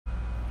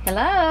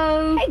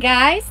Hello. Hey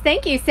guys,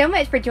 thank you so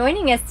much for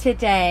joining us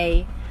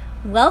today.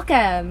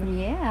 Welcome.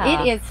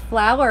 Yeah. It is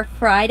Flower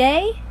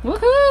Friday.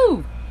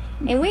 Woohoo!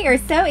 And we are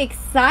so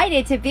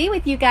excited to be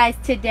with you guys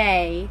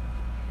today.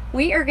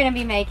 We are going to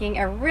be making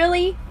a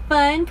really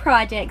fun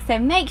project, so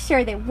make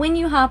sure that when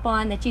you hop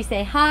on that you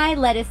say hi,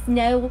 let us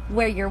know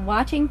where you're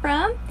watching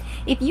from.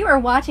 If you are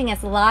watching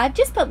us live,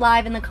 just put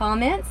live in the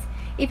comments.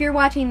 If you're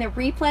watching the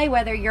replay,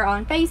 whether you're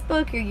on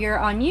Facebook or you're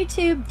on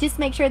YouTube, just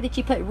make sure that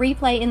you put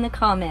replay in the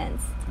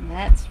comments.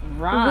 That's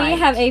right. We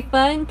have a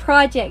fun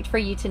project for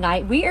you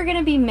tonight. We are going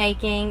to be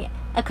making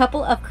a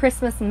couple of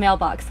Christmas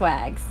mailbox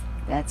swags.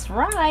 That's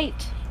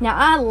right. Now,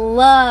 I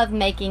love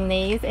making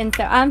these, and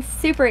so I'm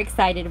super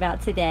excited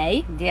about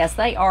today. Yes,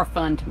 they are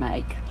fun to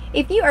make.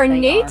 If you are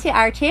new to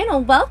our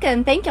channel,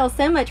 welcome. Thank y'all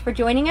so much for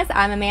joining us.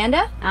 I'm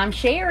Amanda. I'm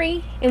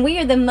Sherry. And we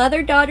are the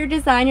mother-daughter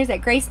designers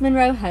at Grace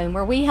Monroe Home,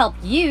 where we help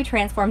you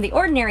transform the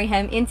ordinary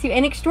home into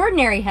an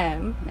extraordinary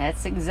home.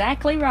 That's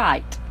exactly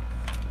right.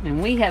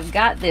 And we have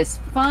got this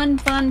fun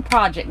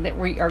project that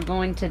we are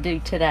going to do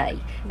today.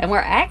 And we're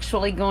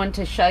actually going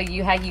to show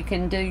you how you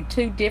can do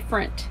two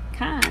different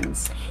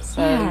kinds.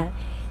 So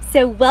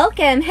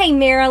welcome. Hey,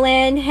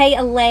 Marilyn. Hey,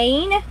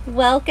 Elaine.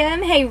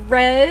 Welcome. Hey,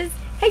 Rose.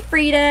 Hey,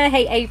 Frida.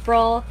 Hey,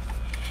 April.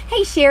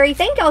 Hey, Sherry.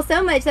 Thank y'all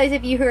so much, those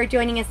of you who are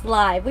joining us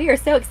live. We are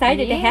so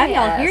excited to have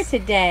y'all here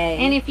today.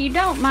 And if you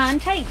don't mind,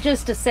 take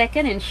just a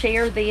second and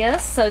share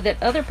this so that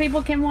other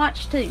people can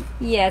watch too.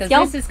 Yes.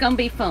 Because this is going to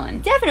be fun.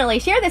 Definitely.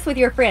 Share this with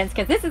your friends,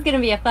 because this is going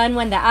to be a fun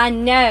one that I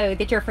know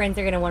that your friends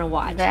are going to want to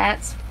watch.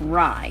 That's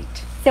right.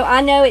 So I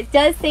know it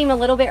does seem a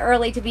little bit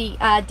early to be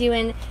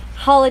doing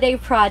holiday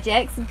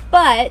projects,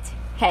 but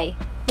hey,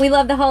 we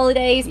love the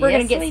holidays. We're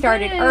going to get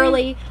started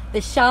early.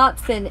 The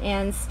shops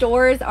and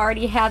stores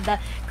already have the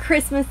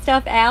Christmas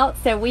stuff out,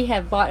 so we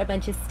have bought a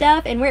bunch of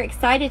stuff, and we're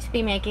excited to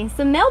be making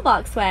some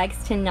mailbox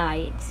swags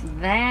tonight.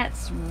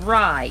 That's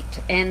right.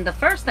 And the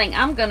first thing,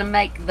 I'm going to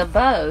make the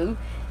bow,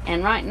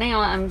 and right now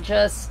I'm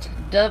just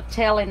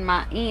dovetailing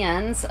my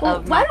ends of my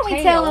tail. Why don't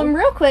we tell them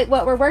real quick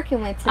what we're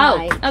working with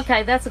tonight? Oh,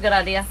 okay, that's a good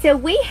idea. So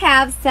we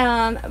have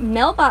some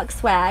mailbox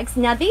swags.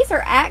 Now these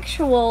are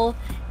actual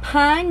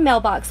pine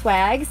mailbox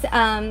swags.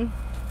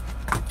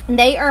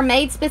 They are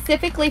made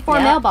specifically for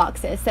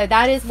mailboxes, so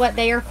that is what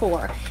they are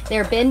for.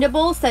 They're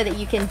bendable so that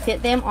you can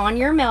fit them on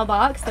your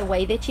mailbox the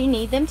way that you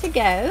need them to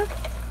go.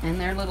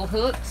 And their little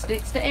hook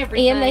sticks to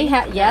everything. And they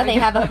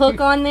have a hook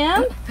on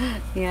them.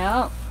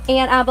 Yeah.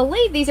 And I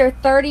believe these are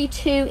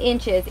 32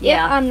 inches, if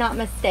I'm not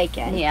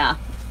mistaken. Yeah.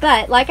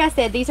 But, like I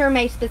said, these are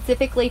made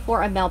specifically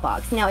for a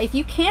mailbox. Now, if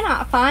you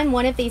cannot find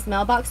one of these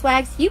mailbox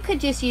swags, you could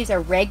just use a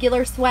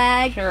regular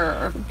swag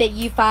that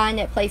you find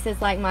at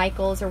places like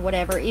Michael's or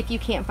whatever, if you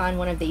can't find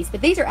one of these. But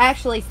these are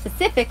actually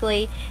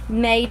specifically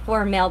made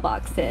for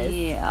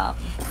mailboxes. Yeah.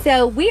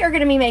 So, we are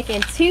going to be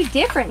making two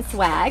different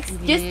swags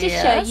just to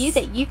show you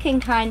that you can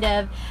kind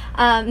of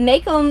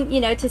make them,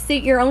 to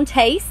suit your own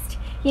taste.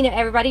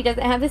 Everybody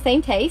doesn't have the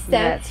same taste. So,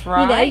 that's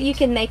right. You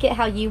can make it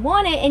how you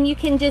want it, and you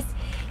can just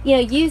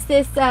use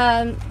this, what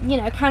am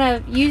I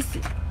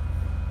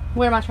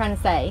trying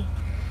to say?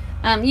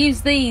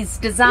 Use these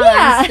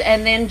designs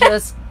and then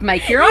just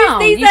make your own.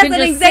 These you as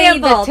an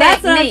example.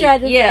 That's what I'm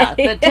trying to say. Yeah,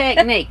 the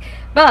technique.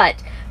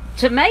 But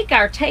to make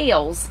our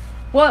tails,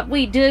 what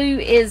we do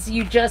is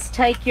you just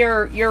take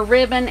your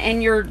ribbon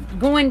and you're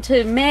going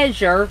to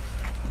measure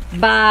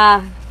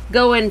by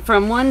going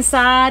from one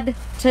side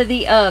to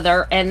the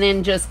other and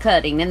then just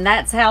cutting. And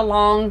that's how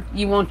long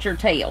you want your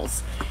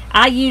tails.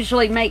 I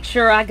usually make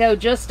sure I go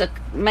just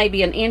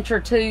maybe an inch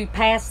or two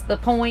past the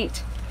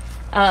point,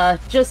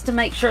 just to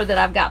make sure that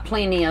I've got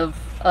plenty of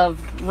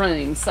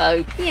room.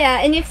 So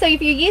and if you're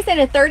using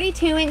a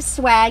 32-inch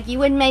swag, you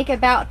would make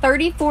about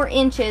 34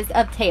 inches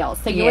of tails.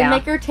 So you would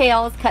make your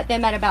tails, cut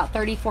them at about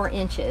 34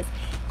 inches.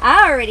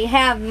 I already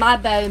have my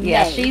bow made.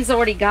 Yeah, she's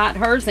already got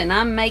hers, and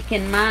I'm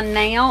making mine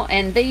now.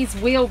 And these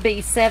will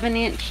be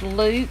 7-inch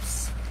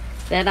loops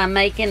that I'm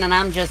making, and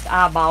I'm just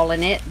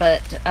eyeballing it,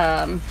 but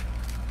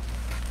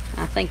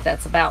I think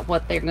that's about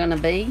what they're going to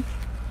be.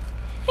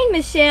 Hey,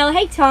 Michelle.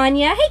 Hey,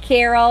 Tanya. Hey,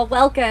 Carol.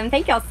 Welcome.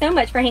 Thank y'all so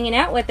much for hanging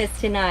out with us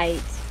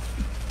tonight.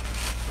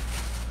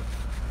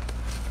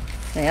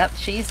 Yep,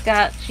 she's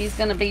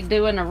going to be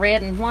doing a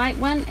red and white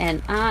one,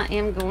 and I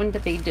am going to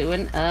be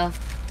doing a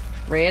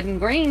red and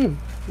green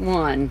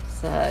one.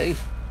 So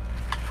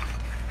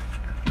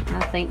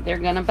I think they're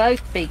going to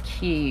both be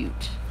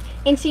cute.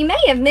 And she may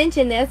have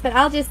mentioned this, but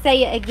I'll just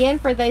say it again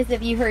for those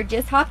of you who are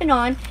just hopping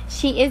on.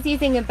 She is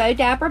using a Bow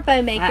Dabra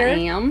bow maker. I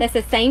am. That's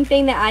the same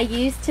thing that I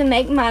used to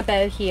make my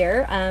bow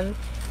here.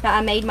 But I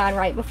made mine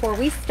right before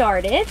we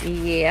started.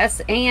 Yes,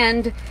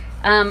 and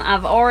I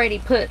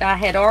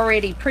had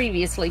already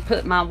previously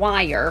put my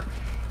wire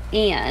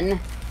in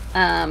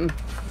my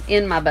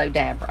Bow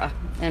Dabra.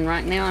 And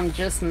right now I'm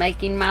just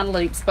making my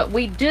loops. But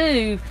we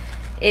do,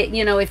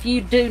 if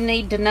you do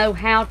need to know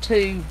how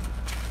to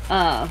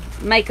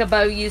make a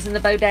bow using the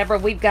Bow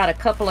Dabra, we've got a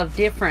couple of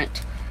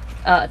different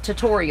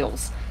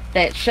tutorials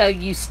that show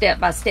you step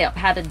by step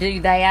how to do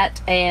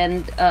that,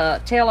 and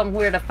tell them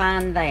where to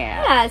find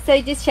that. Yeah,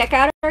 so just check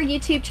out our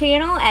YouTube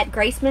channel at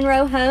Grace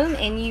Monroe Home,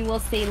 and you will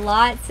see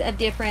lots of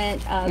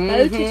different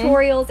bow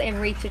tutorials and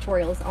wreath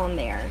tutorials on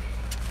there.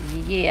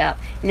 Yeah.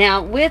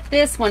 Now with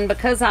this one,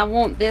 because I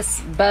want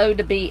this bow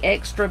to be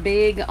extra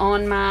big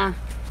on my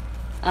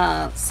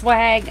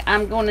swag,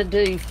 I'm going to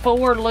do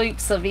 4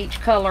 loops of each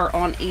color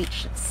on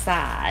each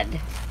side.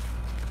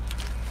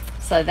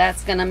 So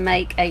that's going to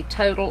make a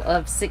total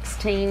of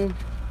 16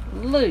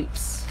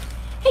 loops.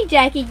 Hey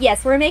Jackie,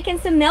 yes, we're making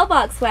some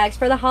mailbox swags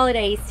for the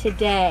holidays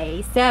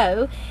today.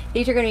 So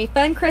these are going to be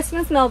fun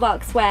Christmas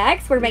mailbox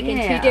swags. We're making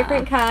 2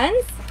 different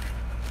kinds.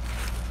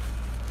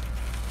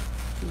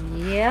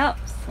 Yep.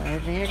 So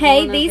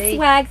okay, these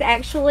swags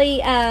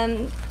actually,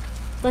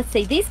 let's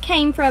see, these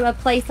came from a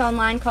place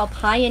online called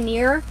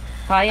Pioneer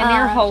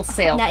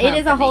Wholesale Now Company. It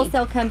is a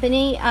wholesale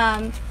company,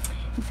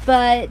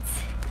 but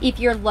if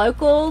you're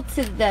local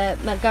to the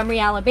Montgomery,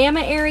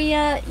 Alabama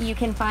area, you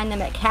can find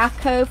them at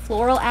Cafco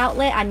Floral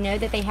Outlet. I know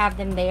that they have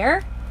them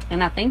there.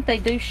 And I think they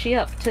do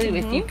ship too,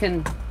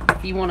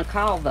 if you want to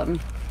call them.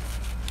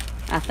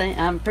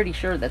 I'm pretty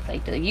sure that they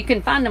do. You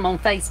can find them on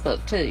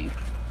Facebook too.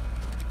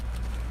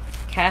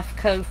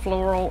 Cafco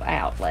Floral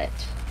Outlet.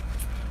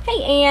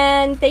 Hey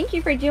Ann, thank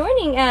you for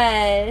joining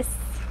us.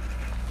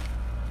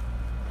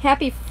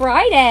 Happy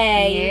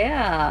Friday.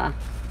 Yeah.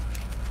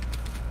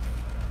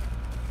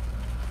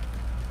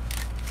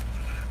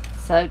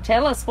 So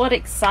tell us what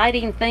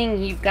exciting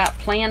thing you've got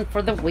planned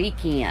for the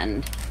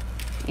weekend.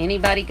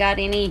 Anybody got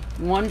any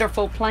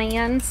wonderful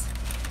plans?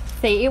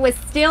 See, it was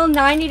still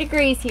 90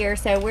 degrees here,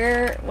 so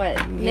we're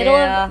what, middle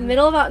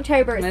of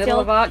October. It's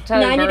still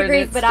 90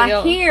 degrees, but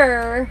I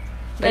hear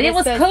but it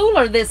was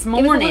cooler this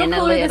morning. It was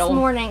a little cooler this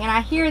morning, and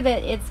I hear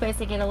that it's supposed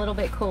to get a little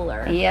bit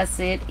cooler. Yes,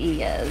 it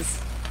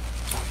is.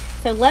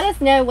 So let us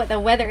know what the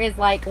weather is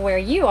like where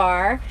you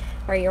are,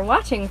 where you're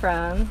watching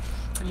from.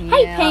 Yeah.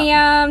 Hey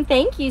Pam,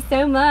 thank you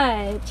so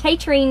much. Hey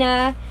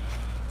Trina.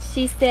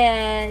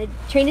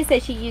 Trina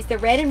said she used the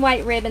red and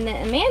white ribbon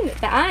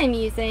that I'm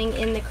using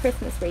in the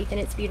Christmas wreath, and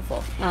it's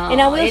beautiful. Oh,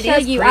 and I will show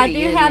you. I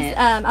do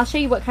have. I'll show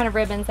you what kind of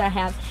ribbons I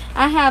have.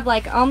 I have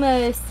like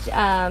almost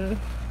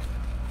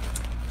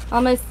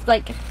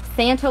like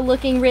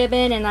Santa-looking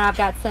ribbon, and I've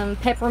got some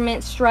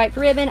peppermint striped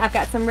ribbon. I've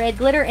got some red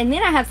glitter, and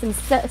then I have some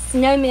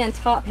snowman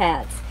top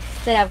hats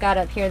that I've got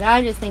up here that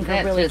I just think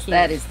are really cute.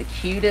 That is the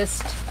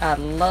cutest. I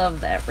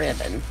love that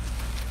ribbon.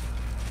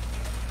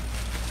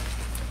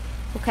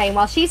 Okay,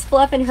 while she's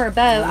fluffing her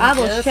bow, I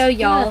will show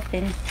y'all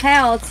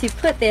how to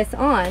put this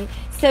on.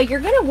 So you're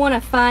going to want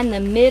to find the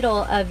middle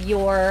of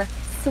your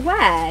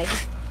swag.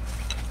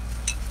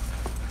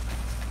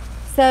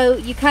 So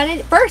you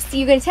first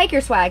you're going to take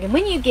your swag, and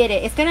when you get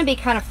it, it's going to be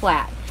kind of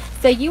flat.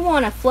 So you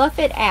want to fluff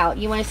it out.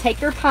 You want to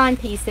take your pine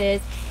pieces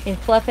and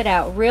fluff it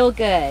out real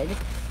good.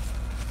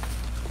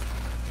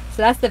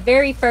 So that's the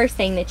very first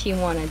thing that you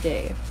want to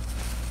do.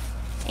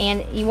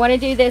 And you want to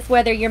do this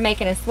whether you're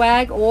making a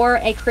swag or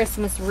a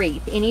Christmas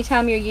wreath.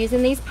 Anytime you're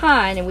using these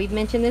pine, and we've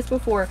mentioned this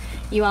before,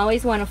 you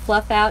always want to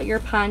fluff out your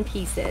pine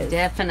pieces.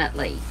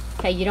 Definitely.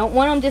 Okay, you don't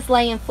want them just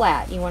laying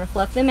flat. You want to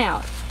fluff them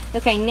out.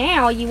 Okay,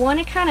 now you want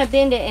to kind of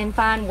bend it and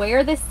find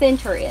where the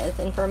center is.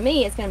 And for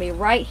me, it's going to be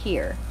right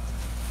here.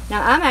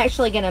 Now, I'm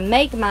actually going to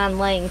make mine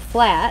laying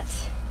flat,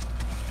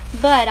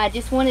 but I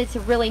just wanted to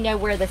really know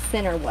where the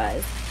center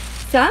was.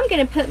 So I'm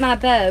going to put my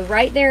bow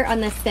right there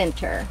on the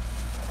center.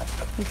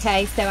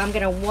 Okay, so I'm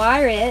going to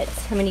wire it.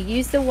 I'm going to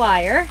use the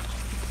wire.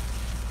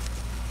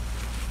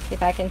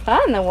 If I can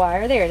find the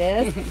wire, there it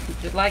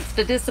is. It likes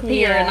to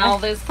disappear in all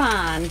this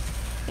pine.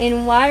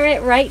 And wire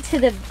it right to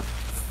the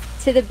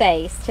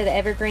base, to the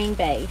evergreen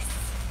base.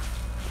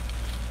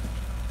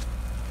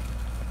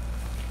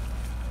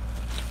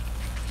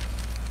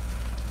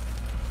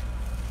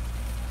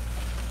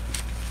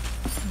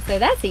 So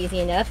that's easy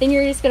enough. Then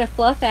you're just going to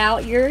fluff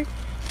out your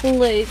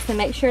loops and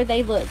make sure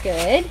they look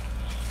good.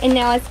 And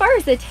now as far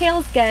as the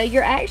tails go,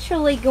 you're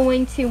actually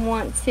going to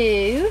want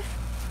to,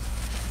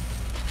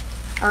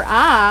 or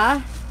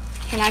I'm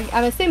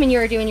assuming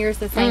you're doing yours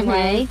the same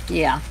way.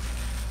 Yeah.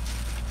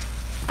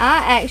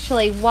 I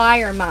actually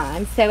wire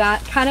mine. So I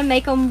kind of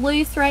make them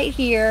loose right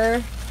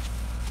here.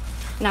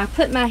 And I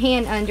put my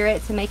hand under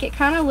it to make it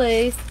kind of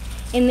loose.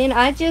 And then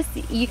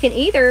you can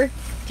either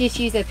just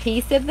use a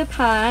piece of the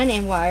pine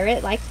and wire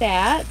it like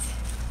that.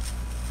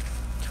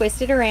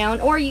 Twist it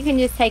around. Or you can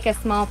just take a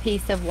small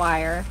piece of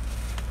wire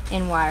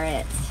and wire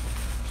it.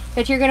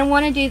 But you're going to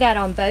want to do that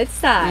on both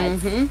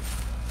sides.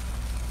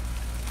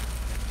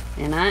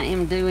 And I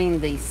am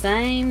doing the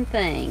same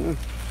thing.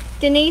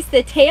 Denise,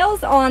 the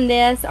tails on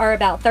this are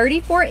about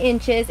 34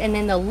 inches, and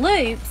then the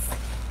loops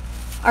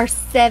are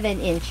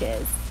 7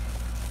 inches.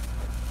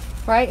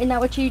 Right? Isn't that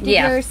what you did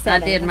yours?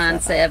 7. I did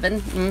mine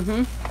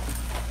 7.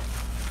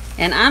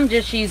 And I'm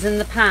just using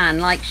the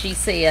pine, like she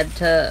said,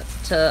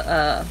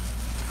 to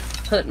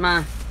put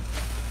my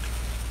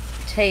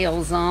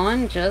tails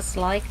on just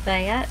like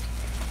that.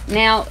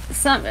 Now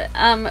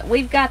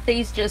we've got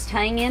these just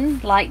hanging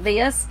like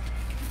this.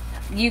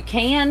 You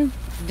can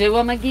do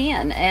them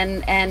again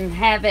and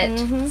have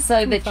it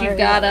so that you've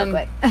got them,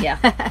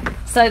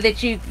 so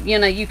that you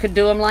know, you could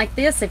do them like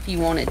this if you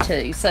wanted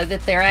to, so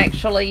that they're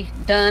actually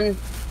done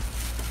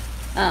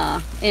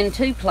in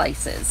two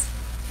places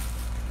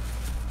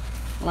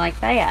like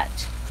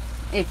that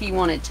if you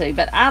wanted to.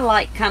 But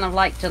I kind of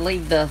like to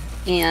leave the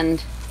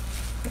end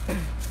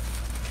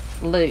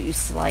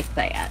loose like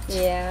that.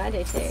 Yeah, I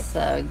do too.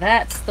 So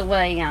that's the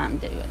way I'm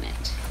doing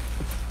it.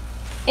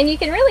 And you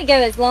can really go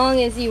as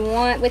long as you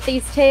want with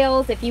these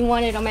tails. If you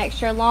wanted them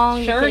extra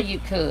long, sure, you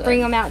could bring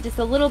them out just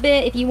a little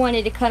bit. If you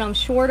wanted to cut them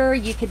shorter,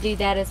 you could do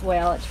that as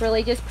well. It's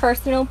really just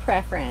personal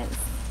preference.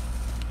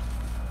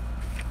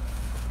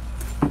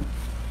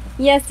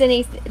 Yes,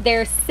 Denise,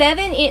 they're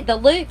the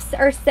loops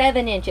are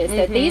 7 inches.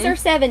 So these are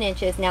 7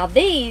 inches. Now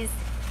these,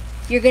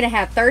 you're going to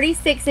have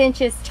 36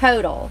 inches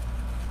total.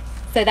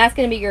 So that's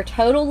going to be your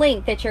total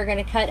length that you're going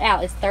to cut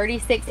out, is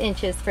 36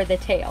 inches for the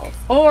tails.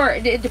 Or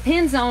it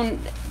depends on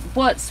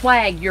what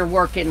swag you're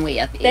working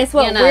with. That's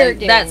what we're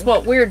doing. That's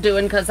what we're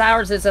doing, because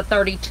ours is a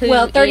 32.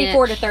 Well,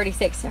 34 to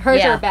 36.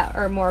 Hers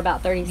are more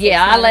about 36.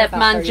 Yeah, I left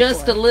mine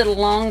just a little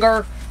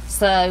longer.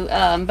 So,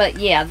 but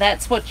yeah,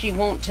 that's what you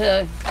want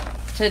to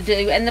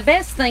do. And the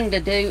best thing to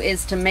do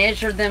is to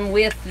measure them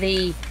with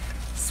the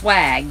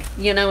swag.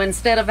 You know,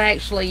 instead of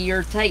actually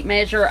your tape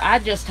measure, I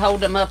just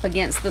hold them up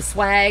against the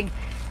swag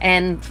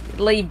and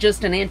leave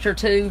just an inch or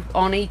two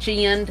on each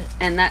end,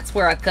 and that's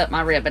where I cut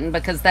my ribbon,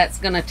 because that's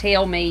going to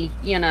tell me,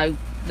 you know,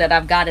 that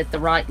I've got it the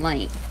right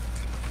length.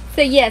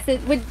 So yes,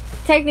 it would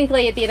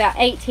technically it'd be about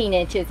 18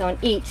 inches on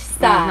each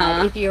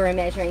side if you were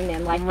measuring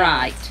them like that.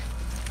 Right.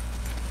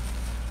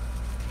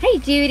 Hey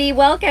Judy,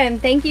 welcome.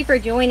 Thank you for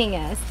joining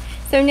us.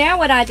 So now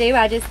what I do,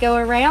 I just go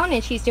around,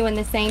 and she's doing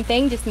the same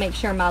thing. Just make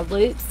sure my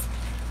loops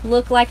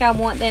look like I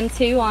want them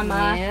to on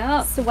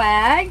my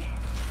swag.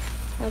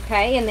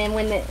 Okay, and then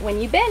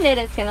when you bend it,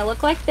 it's going to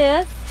look like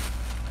this.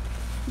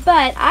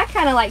 But I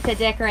kind of like to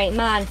decorate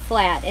mine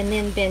flat and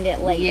then bend it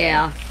later.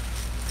 Yeah.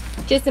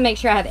 Just to make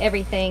sure I have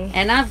everything.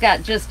 And I've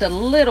got just a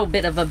little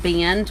bit of a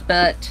bend,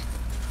 but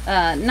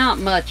not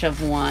much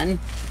of one.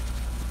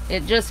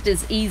 It just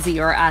is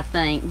easier, I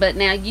think. But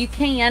now you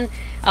can,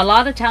 a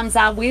lot of times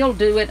I will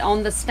do it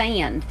on the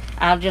stand.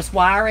 I'll just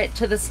wire it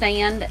to the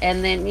stand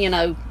and then, you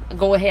know,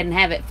 go ahead and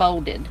have it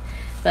folded.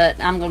 But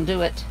I'm going to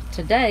do it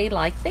today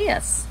like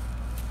this.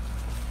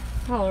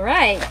 All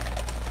right.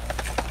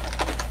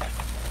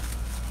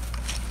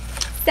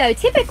 So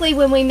typically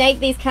when we make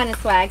these kind of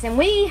swags, and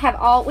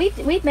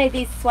we've made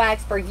these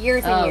swags for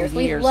years and years.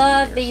 We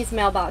love these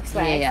mailbox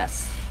swags.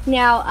 Yes.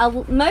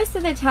 Now most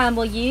of the time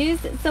we'll use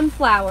some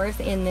flowers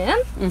in them.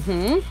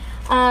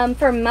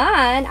 For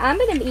mine, I'm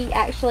going to be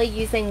actually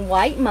using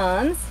white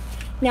mums.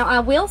 Now I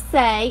will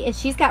say, and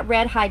she's got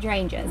red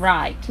hydrangeas.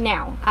 Right.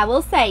 Now I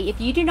will say, if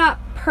you do not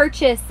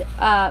purchase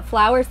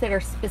flowers that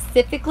are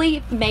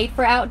specifically made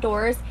for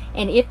outdoors,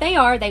 and if they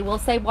are, they will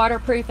say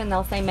waterproof and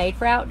they'll say made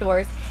for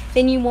outdoors,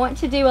 then you want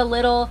to do a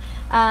little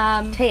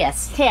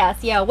test,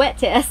 wet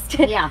test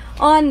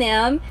on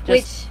them.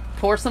 Just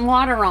pour some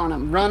water on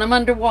them, run them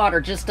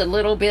underwater, just a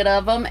little bit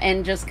of them,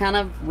 and just kind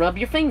of rub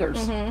your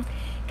fingers.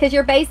 Because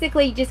you're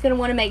basically just going to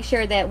want to make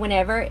sure that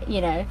whenever, you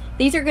know,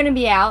 these are going to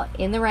be out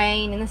in the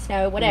rain, in the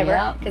snow,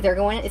 whatever, because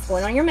it's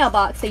going on your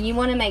mailbox, so you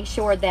want to make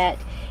sure that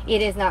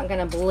it is not going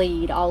to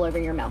bleed all over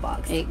your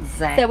mailbox.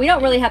 Exactly. So we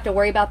don't really have to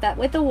worry about that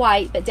with the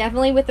white, but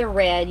definitely with the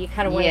red, you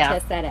kind of want to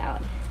test that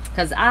out.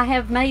 Because I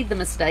have made the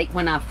mistake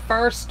when I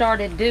first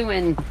started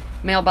doing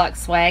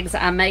mailbox swags.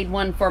 I made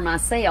one for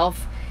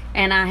myself,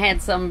 and I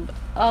had some,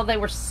 they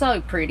were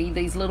so pretty,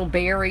 these little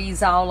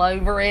berries all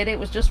over it. It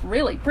was just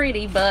really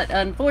pretty, but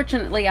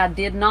unfortunately I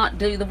did not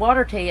do the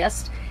water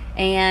test,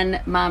 and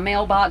my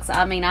mailbox,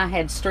 I mean, I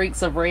had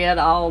streaks of red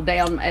all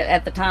down.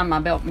 At the time my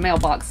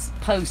mailbox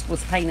post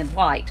was painted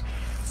white,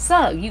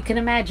 so you can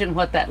imagine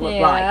what that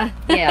looked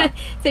like.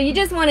 So you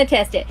just want to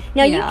test it.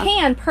 Now you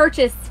can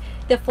purchase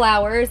the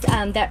flowers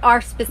that are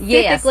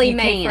specifically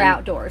made for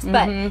outdoors,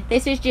 but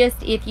this is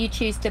just if you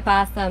choose to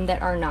buy some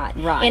that are not.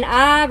 Right. And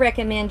I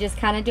recommend just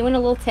kind of doing a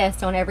little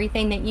test on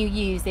everything that you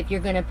use if you're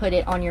going to put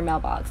it on your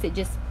mailbox. It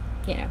just,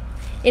 you know,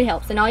 it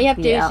helps. And all you have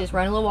to do is just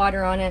run a little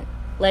water on it,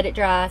 let it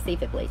dry, see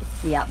if it bleeds.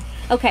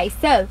 Okay,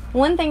 so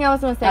one thing I was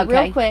going to say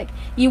real quick,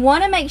 you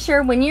want to make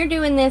sure when you're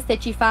doing this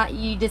that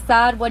you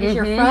decide what is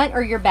your front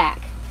or your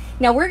back.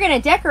 Now we're going to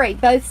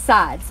decorate both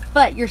sides,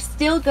 but you're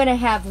still going to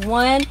have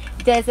one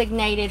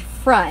designated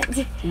front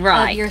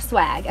of your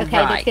swag, okay,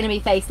 that's going to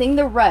be facing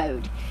the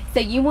road. So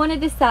you want to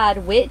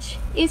decide which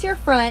is your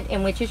front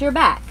and which is your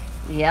back.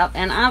 Yep,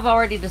 and I've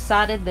already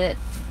decided that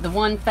the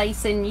one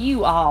facing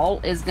you all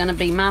is going to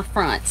be my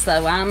front,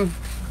 so I'm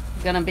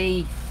going to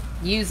be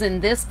using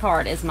this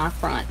part as my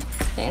front.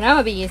 And I'm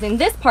going to be using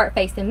this part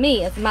facing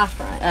me as my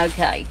front.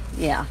 Okay,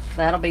 yeah,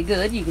 that'll be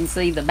good. You can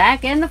see the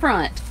back and the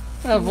front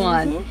of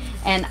one.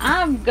 And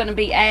I'm going to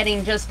be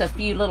adding just a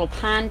few little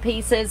pine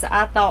pieces.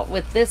 I thought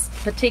with this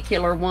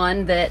particular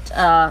one that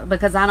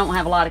because I don't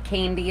have a lot of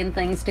candy and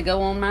things to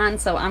go on mine,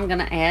 so I'm going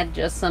to add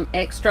just some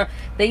extra.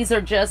 These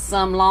are just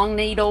some long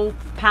needle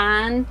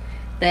pine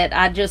that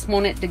I just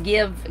want it to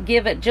give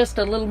it just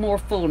a little more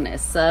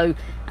fullness. So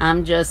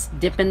I'm just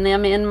dipping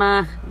them in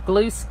my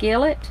glue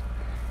skillet,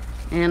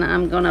 and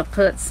I'm gonna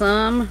put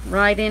some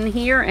right in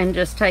here and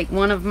just take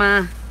one of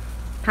my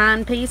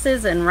pine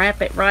pieces and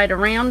wrap it right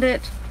around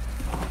it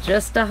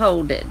just to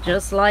hold it,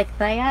 just like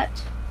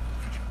that.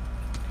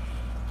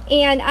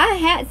 And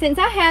since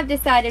I have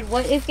decided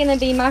what is going to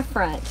be my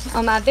front,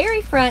 on my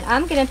very front,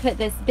 I'm going to put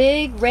this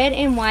big red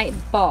and white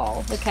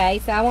ball. Okay,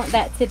 so I want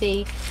that to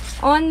be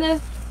on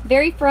the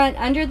very front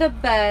under the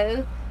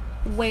bow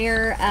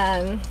where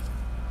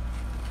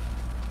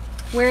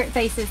it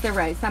faces the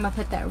rose. So I'm going to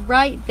put that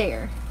right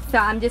there. So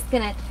I'm just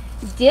going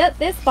to dip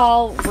this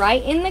ball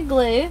right in the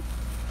glue.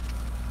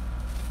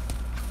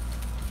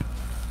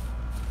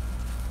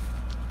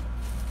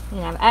 And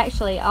I've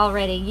actually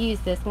already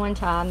used this one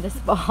time, this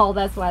ball.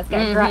 That's why it's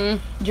got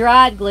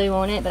dried glue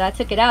on it, but I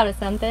took it out of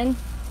something.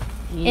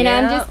 Yep. And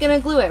I'm just going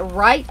to glue it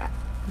right,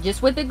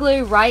 just with the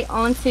glue, right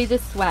onto the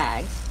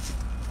swag.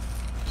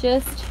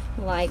 Just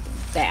like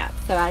that.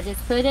 So I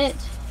just put it,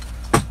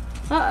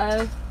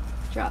 uh-oh,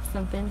 dropped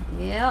something.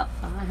 Yep,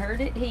 I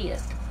heard it hit.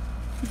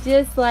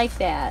 Just like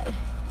that.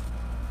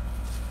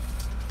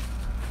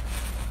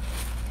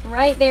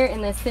 Right there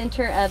in the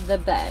center of the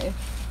bow.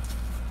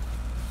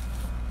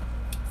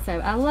 So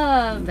I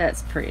love...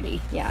 That's pretty.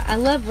 Yeah, I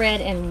love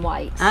red and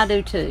white. I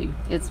do too.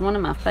 It's one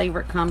of my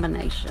favorite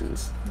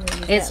combinations.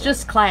 It's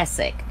just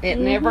classic. It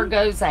never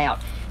goes out.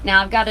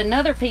 Now I've got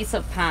another piece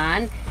of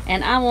pine,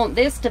 and I want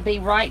this to be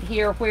right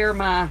here where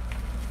my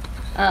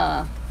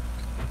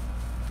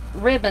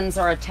ribbons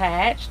are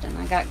attached, and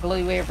I got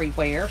glue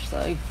everywhere,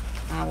 so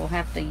I will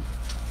have to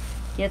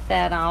get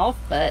that off,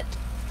 but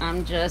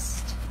I'm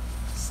just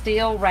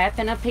still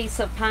wrapping a piece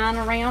of pine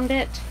around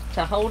it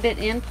to hold it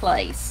in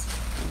place.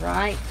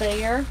 Right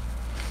there.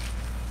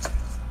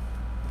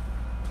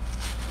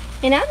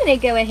 And I'm going to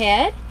go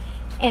ahead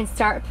and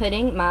start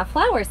putting my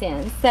flowers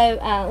in. So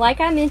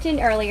like I mentioned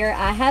earlier,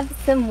 I have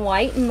some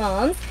white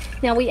mums.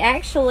 Now we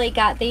actually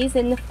got these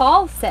in the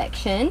fall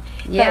section,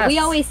 but we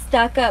always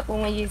stock up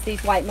when we use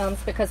these white mums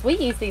because we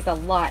use these a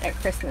lot at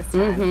Christmas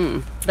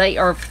time. They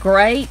are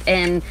great,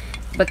 and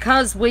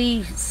because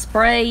we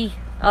spray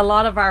a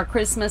lot of our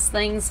Christmas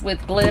things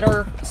with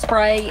glitter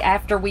spray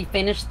after we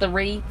finish the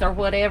wreath or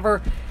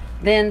whatever,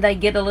 then they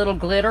get a little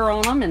glitter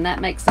on them, and that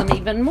makes them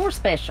even more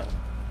special.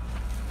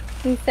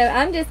 And so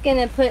I'm just going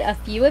to put a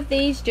few of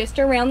these just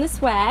around the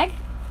swag.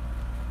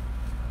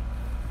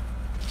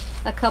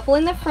 A couple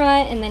in the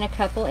front and then a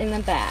couple in the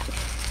back.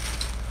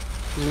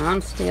 And I'm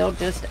still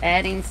just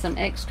adding some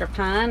extra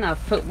pine.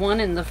 I've put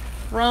one in the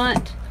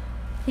front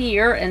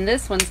here, and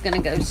this one's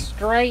going to go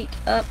straight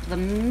up the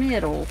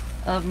middle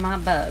of my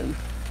bow.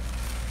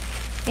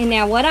 And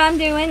now what I'm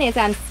doing is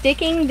I'm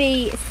sticking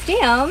the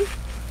stem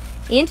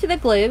into the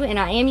glue, and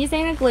I am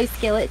using a glue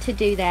skillet to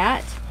do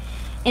that.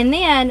 And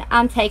then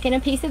I'm taking a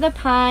piece of the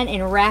pine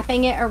and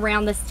wrapping it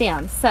around the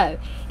stem, so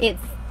it's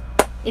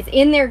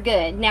in there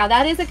good. Now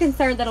that is a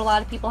concern that a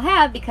lot of people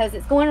have because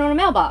it's going on a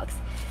mailbox,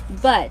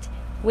 but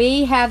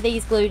we have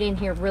these glued in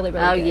here really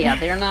good. Yeah,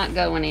 they're not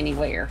going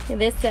anywhere.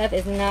 This stuff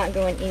is not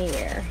going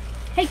anywhere.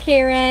 Hey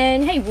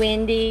Karen, hey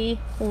Wendy,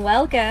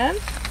 welcome.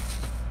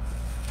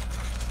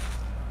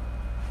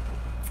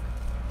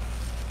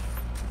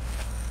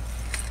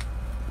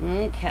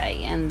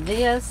 Okay, and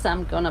this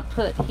I'm going to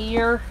put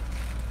here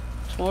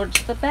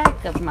towards the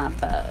back of my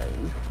bow.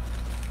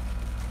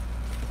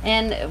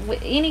 And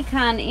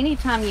anytime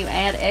you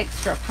add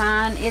extra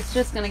pine, it's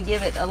just going to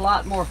give it a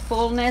lot more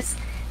fullness,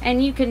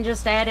 and you can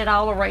just add it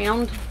all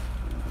around.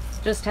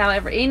 Just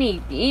however,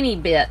 any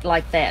bit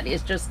like that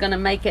is just going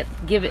to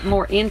give it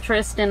more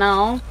interest and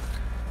all.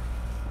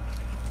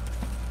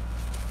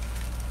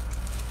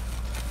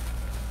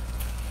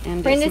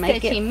 And Brenda just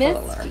make said she it missed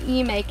fuller.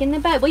 you making the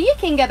bow. Well, you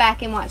can go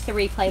back and watch the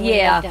replay when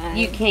you're done.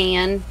 You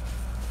can.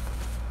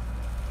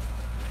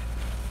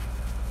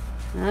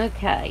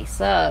 Okay,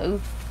 so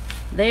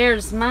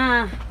there's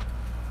my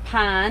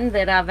pine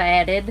that I've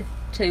added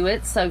to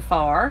it so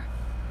far.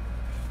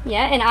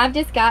 Yeah, and I've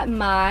just got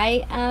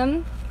my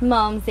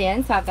mums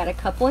in. So I've got a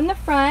couple in the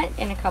front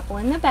and a couple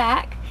in the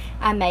back.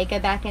 I may go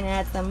back and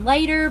add some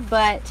later,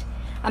 but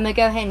I'm going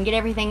to go ahead and get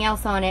everything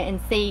else on it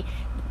and see.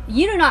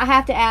 You do not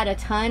have to add a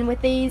ton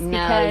with these. No,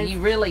 because, you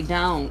really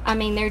don't. I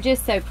mean, they're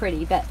just so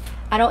pretty, but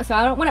I don't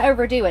want to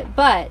overdo it,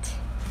 but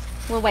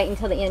we'll wait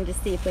until the end to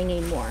see if we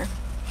need more.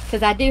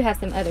 Because I do have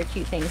some other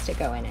cute things to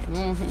go in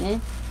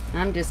it.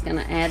 I'm just going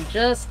to add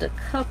just a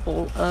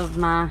couple of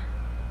my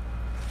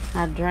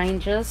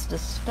hydrangeas to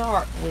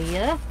start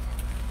with.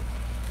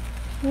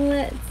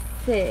 Let's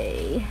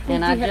see.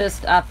 And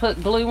I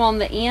put glue on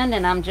the end,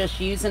 and I'm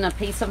just using a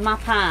piece of my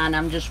pine.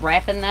 I'm just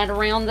wrapping that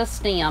around the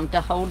stem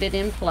to hold it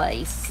in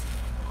place.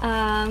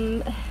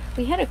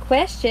 We had a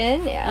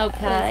question.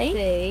 Okay. Let's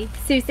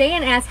see.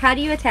 Suzanne asked, how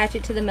do you attach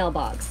it to the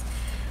mailbox?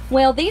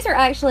 Well, these are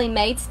actually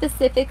made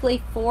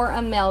specifically for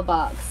a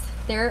mailbox.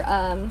 They're,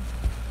 and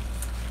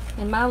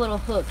my little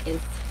hook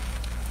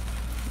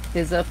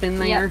is up in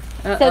there.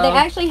 Yep. So they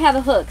actually have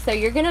a hook. So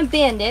you're going to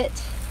bend it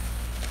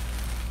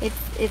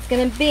it's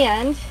going to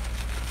bend,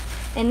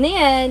 and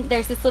then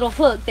there's this little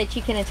hook that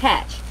you can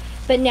attach.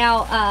 But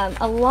now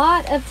a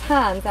lot of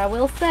times, I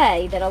will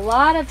say that a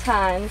lot of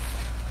times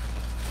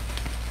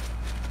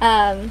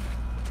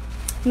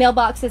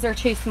mailboxes are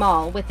too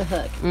small with the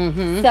hook.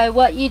 So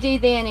what you do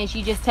then is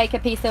you just take a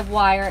piece of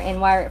wire and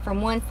wire it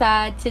from one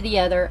side to the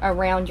other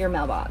around your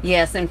mailbox.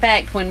 Yes, in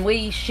fact, when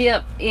we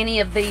ship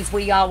any of these,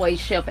 we always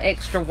ship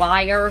extra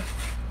wire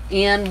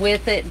in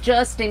with it,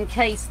 just in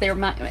case there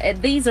might.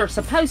 These are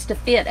supposed to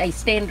fit a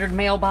standard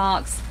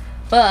mailbox,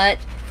 but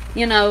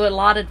you know, a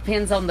lot of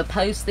depends on the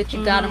post that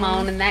you got them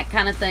on and that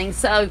kind of thing.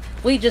 So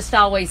we just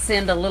always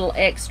send a little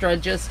extra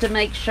just to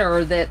make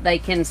sure that they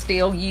can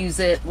still use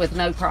it with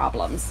no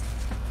problems.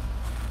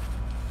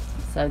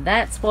 So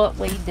that's what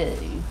we do.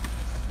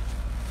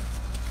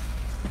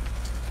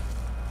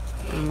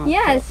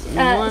 Yes,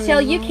 so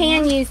you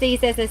can use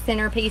these as a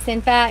centerpiece.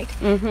 In fact,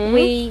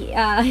 we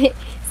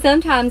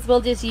sometimes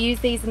we'll just use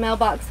these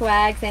mailbox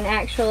swags and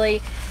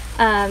actually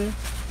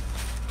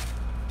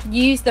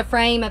use the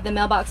frame of the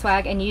mailbox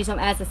swag and use them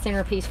as a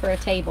centerpiece for a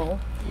table.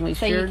 We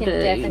so sure you can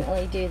do.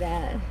 Definitely do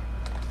that.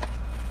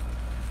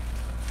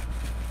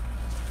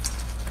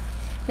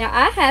 Now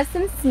I have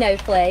some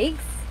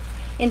snowflakes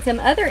and some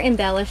other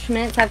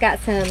embellishments. I've got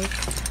some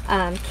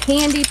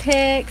candy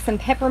picks, some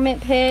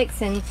peppermint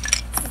picks, and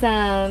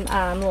some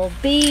little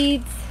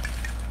beads,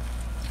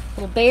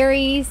 little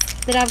berries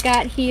that I've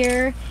got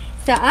here.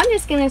 So I'm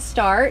just going to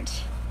start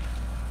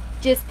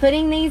just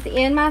putting these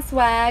in my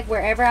swag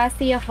wherever I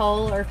see a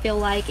hole or feel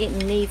like it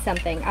needs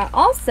something. I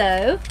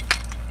also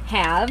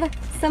have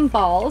some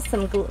balls,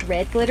 some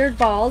red glittered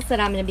balls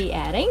that I'm going to be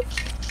adding.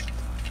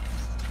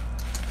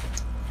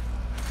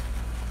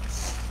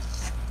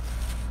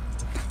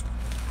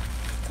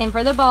 And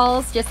for the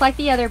balls, just like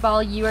the other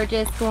ball, you are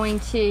just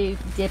going to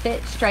dip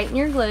it straight in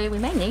your glue. We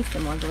may need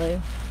some more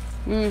glue.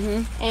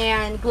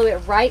 And glue it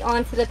right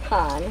onto the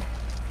pine.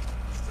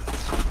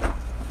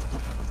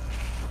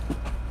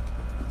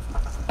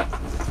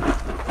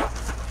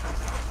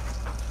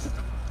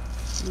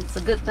 It's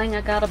a good thing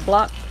I got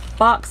a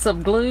box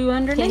of glue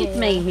underneath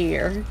me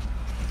here.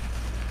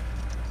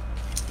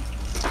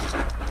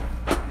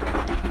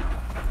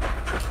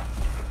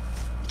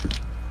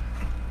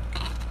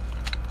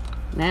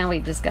 Now we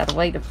just got to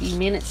wait a few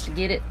minutes to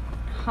get it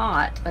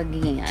hot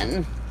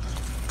again.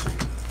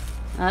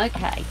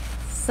 Okay,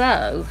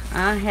 so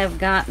I have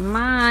got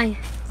my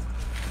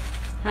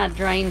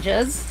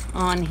hydrangeas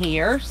on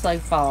here so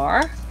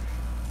far.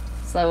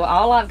 So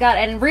all I've got,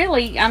 and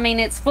really, I mean,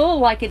 it's full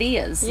like it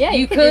is. Yeah,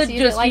 you could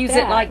just use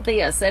it like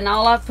this, and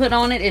all I've put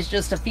on it is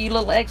just a few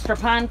little extra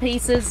pine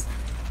pieces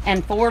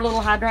and 4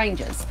 little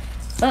hydrangeas.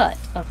 But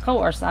of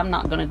course, I'm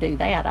not going to do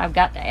that. I've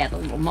got to add a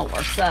little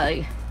more.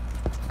 So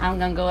I'm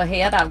going to go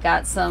ahead. I've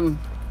got some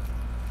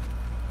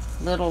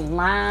little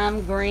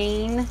lime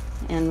green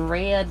and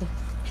red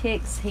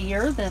picks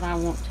here that I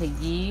want to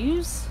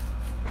use.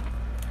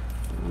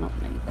 I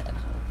don't need that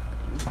whole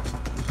thing.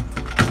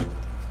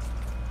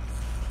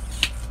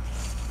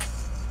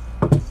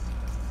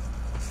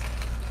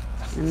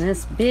 And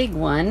this big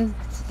one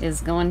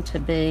is going to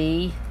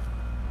be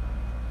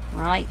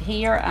right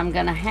here. I'm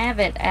going to have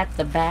it at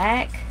the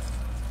back.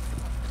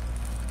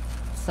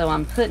 So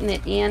I'm putting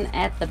it in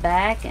at the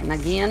back, and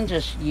again,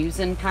 just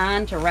using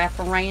pine to wrap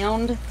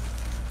around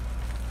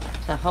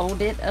to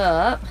hold it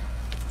up.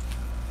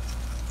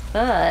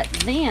 But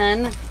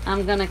then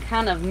I'm going to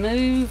kind of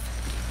move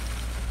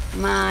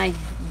my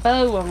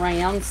bow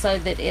around so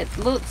that it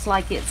looks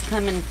like it's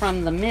coming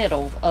from the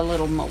middle a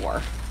little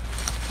more.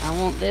 I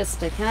want this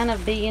to kind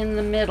of be in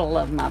the middle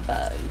of my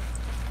bow.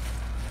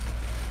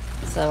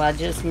 So I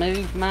just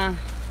move my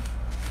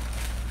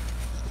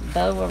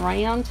bow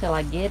around till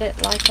I get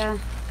it like I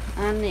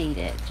need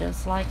it,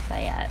 just like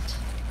that.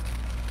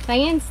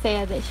 Diane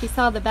said that she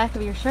saw the back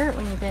of your shirt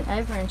when you bent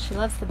over, and she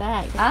loves the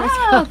back.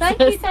 Oh,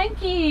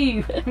 thank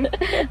you.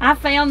 I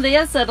found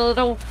this at a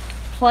little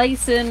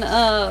place in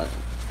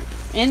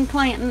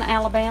Clanton,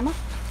 Alabama.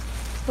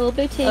 A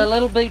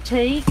little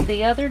boutique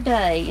the other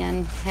day,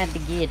 and had to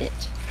get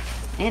it.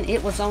 And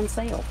it was on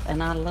sale,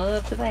 and I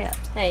loved that.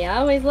 Hey, I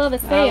always love a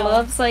sale. I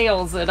love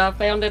sales, and I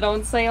found it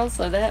on sale,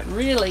 so that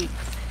really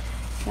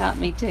got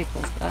me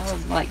tickled. I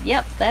was like,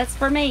 yep, that's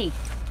for me.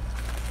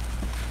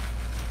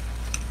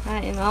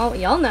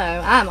 Y'all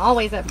know, I'm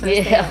always up for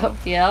sale.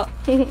 Yep.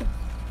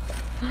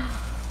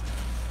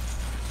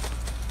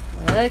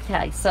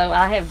 Okay, so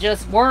I have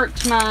just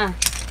worked my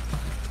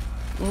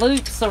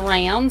loops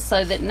around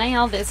so that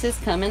now this is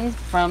coming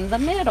from the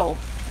middle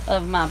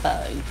of my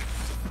bow.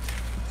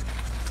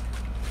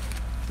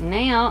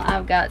 Now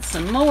I've got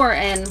some more,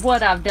 and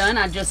what I've done,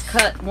 I just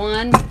cut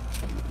one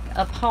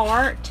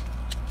apart.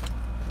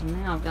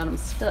 And now I've got them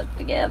stuck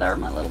together,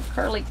 my little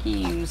curly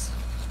cues.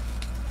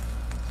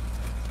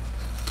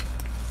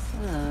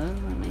 So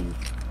let me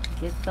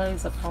get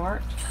those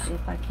apart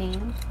if I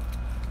can.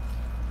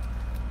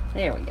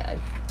 There we go.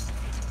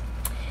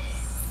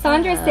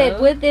 Sandra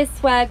said, would this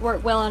swag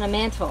work well on a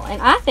mantle?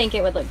 And I think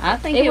it would look. I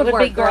think it would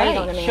work be great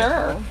on a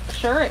mantle.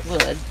 Sure it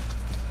would.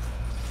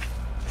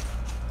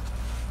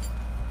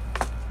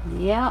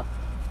 Yep,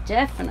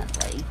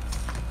 definitely.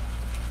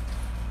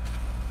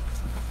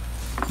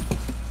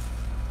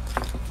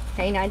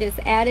 Okay, and I just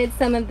added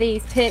some of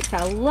these picks.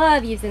 I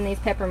love using these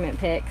peppermint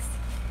picks.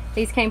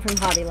 These came from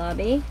Hobby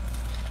Lobby.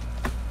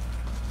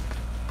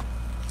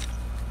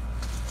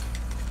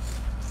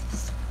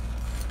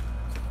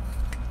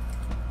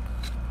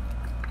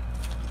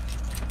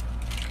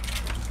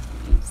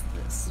 Use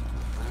this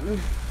one.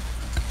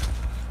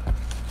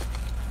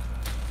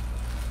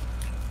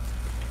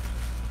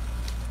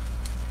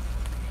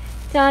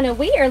 Donna,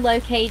 we are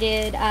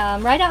located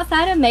right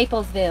outside of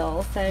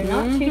Maplesville, so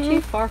not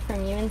too far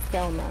from you in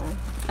Selma.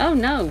 Oh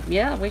no,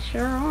 yeah, we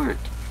sure aren't.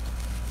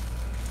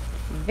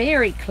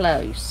 Very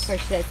close. Or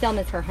she said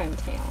Selma's her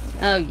hometown.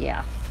 Oh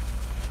yeah.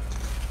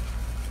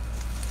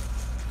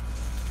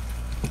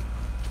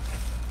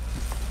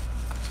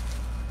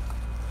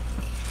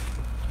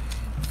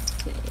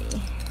 Let's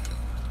see.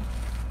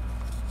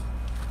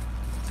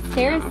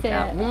 Sarah I've said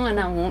got one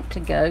I want to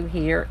go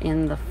here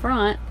in the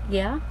front.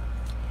 Yeah.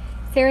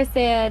 Sarah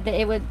said that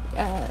it would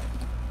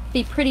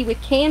be pretty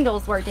with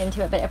candles worked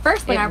into it, but at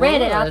first when I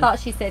read it, I thought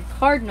she said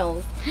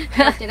cardinals.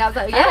 And I was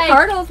like, yeah, Hey,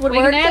 cardinals would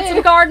work We can add too.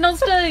 some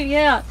cardinals too.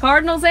 Yeah,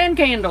 cardinals and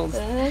candles.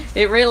 Uh,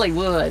 It really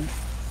would.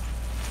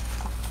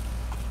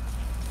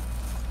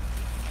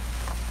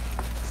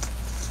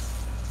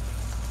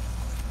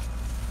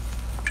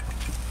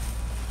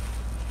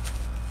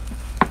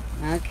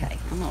 Okay,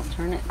 I'm going to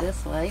turn it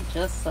this way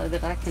just so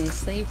that I can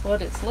see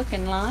what it's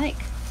looking like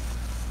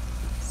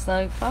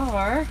so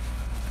far.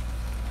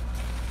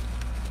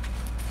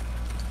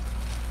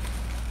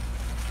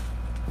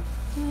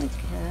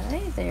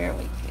 Okay, there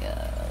we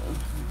go.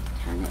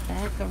 Turn it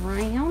back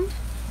around.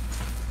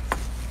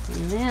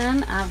 And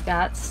then I've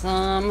got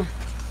some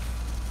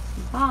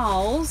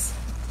balls,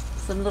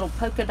 some little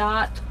polka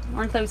dot.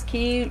 Aren't those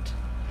cute?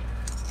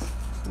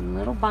 Some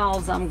little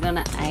balls I'm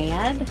gonna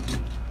add.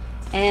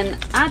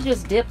 And I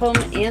just dip them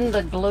in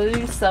the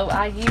glue, so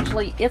I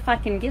usually, if I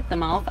can get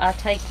them off, I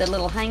take the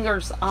little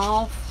hangers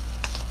off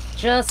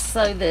just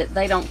so that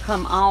they don't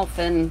come off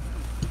and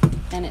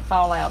it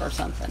fall out or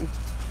something.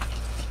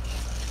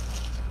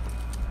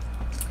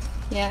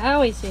 yeah, I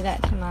always do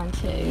that to mine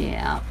too.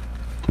 Yeah.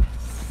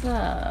 So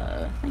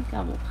I think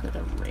I will put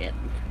a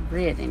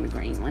red and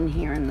green one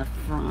here in the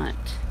front.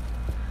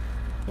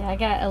 Yeah, I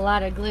got a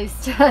lot of glue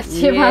stuff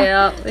to my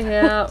Yeah.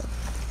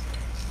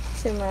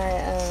 to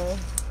my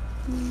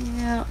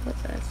Yeah, but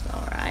that's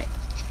all right.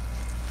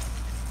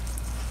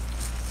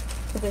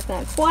 because it's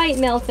not quite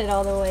melted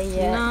all the way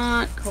yet.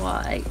 Not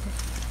quite.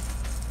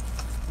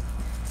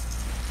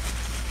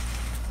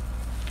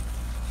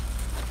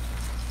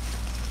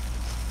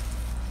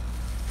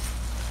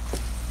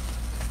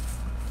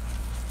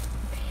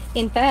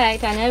 In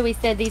fact, I know we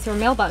said these were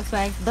mailbox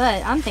bags,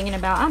 but I'm thinking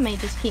about I may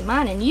just keep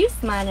mine and use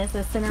mine as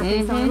a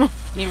centerpiece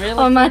You really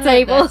on my could.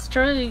 table. That's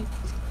true.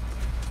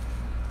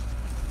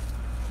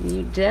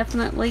 You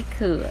definitely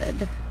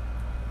could.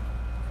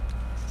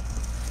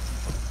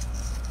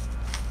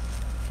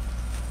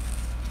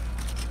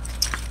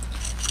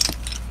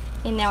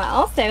 And now I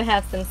also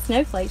have some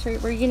snowflakes. Were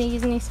you going to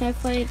use any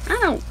snowflakes?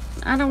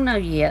 I don't know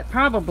yet.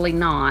 Probably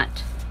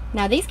not.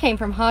 Now these came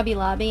from Hobby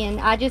Lobby, and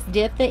I just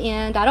dip the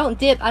end. I don't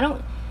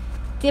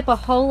dip a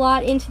whole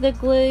lot into the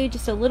glue,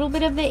 just a little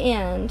bit of the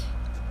end.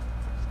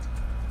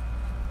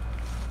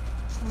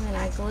 And then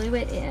I glue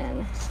it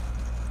in.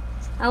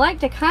 I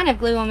like to kind of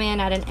glue them in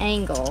at an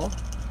angle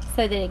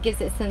so that it gives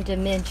it some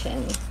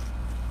dimension.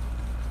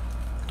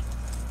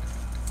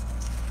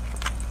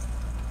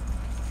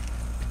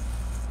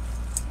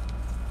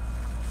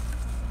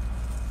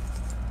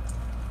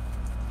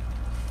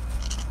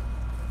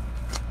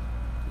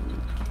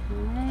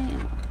 Okay,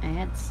 I'll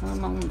add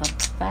some on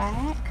the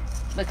back.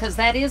 Because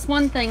that is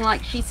one thing,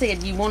 like she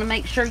said, you want to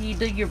make sure you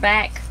do your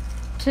back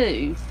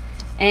too.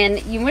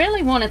 And you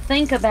really want to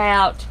think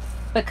about,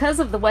 because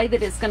of the way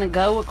that it's going to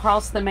go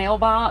across the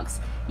mailbox,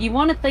 you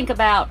want to think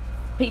about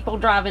people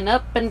driving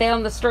up and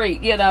down the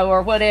street, you know,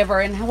 or whatever,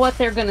 and what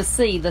they're going to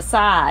see, the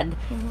side.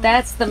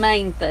 That's the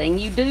main thing.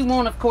 You do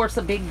want, of course,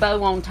 a big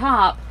bow on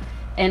top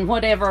and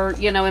whatever,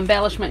 you know,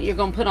 embellishment you're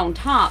going to put on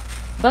top.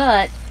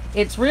 But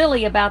it's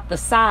really about the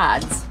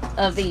sides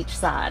of each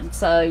side.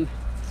 So,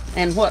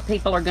 and what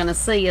people are going to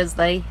see as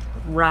they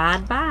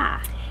ride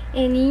by.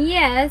 And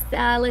yes,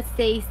 let's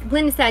see.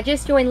 Glenda said, I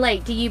just joined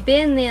late. Do you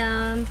bend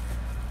them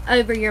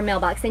over your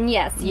mailbox? And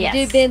yes, you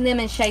do bend them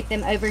and shape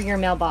them over your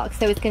mailbox.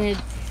 So it's going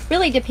to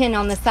really depend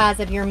on the size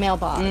of your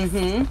mailbox.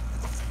 Mm-hmm.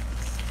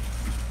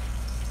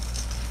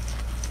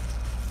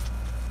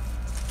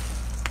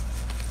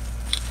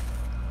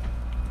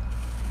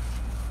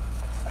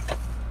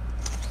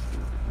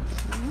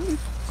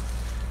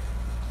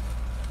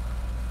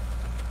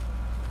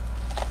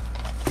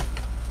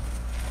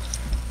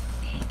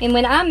 And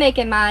when I'm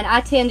making mine,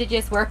 I tend to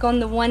just work on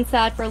the one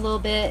side for a little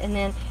bit and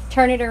then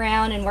turn it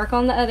around and work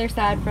on the other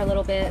side for a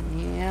little bit.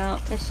 Yeah.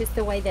 That's just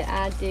the way that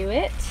I do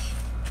it.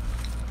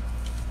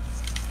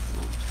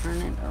 I'll turn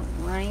it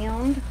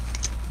around.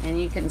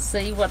 And you can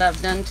see what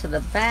I've done to the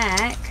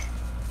back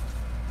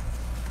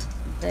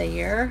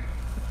there.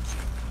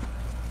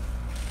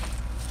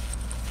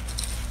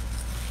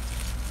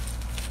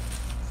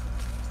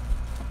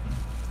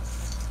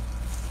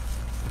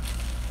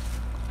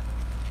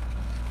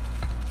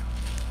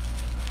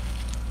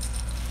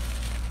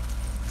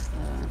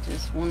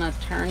 Just want to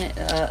turn it,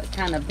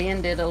 kind of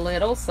bend it a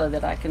little so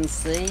that I can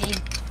see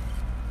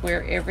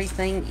where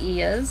everything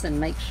is and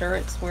make sure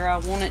it's where I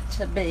want it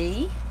to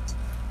be.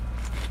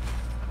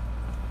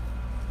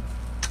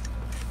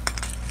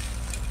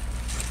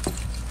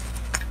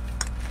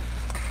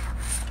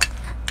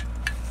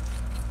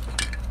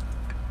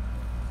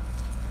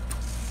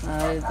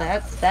 So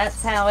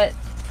that's how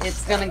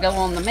it's going to go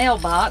on the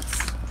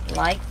mailbox,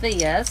 like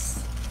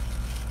this.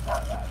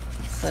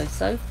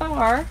 So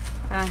far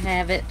I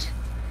have it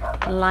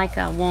like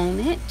I want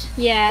it.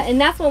 Yeah,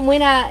 and that's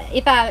when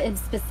if I am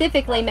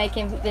specifically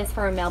making this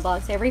for a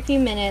mailbox, every few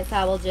minutes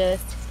I will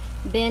just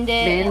bend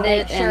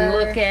it and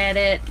look at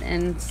it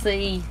and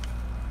see,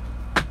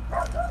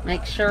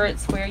 make sure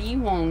it's where you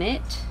want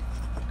it.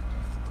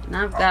 And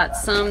I've got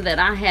some that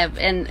I have,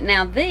 and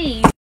now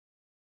these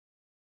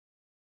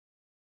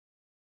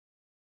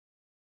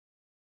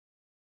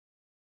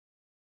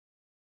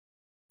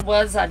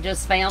I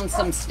just found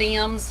some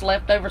stems,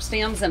 leftover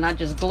stems, and I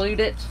just glued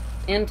it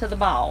into the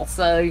ball.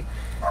 So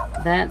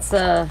that's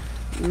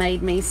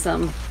made me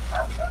some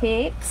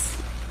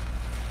picks.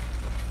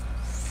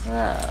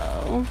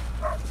 So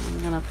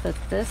I'm gonna put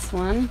this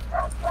one,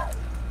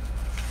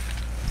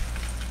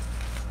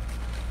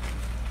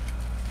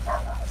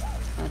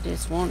 I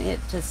just want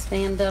it to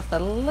stand up a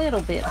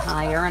little bit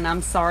higher. And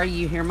I'm sorry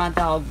you hear my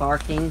dog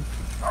barking.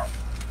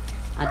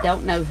 I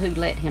don't know who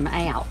let him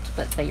out,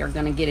 but they are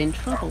going to get in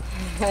trouble.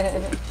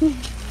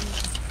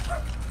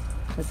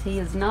 Because he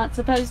is not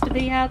supposed to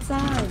be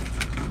outside.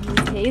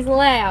 He's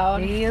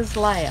loud. He is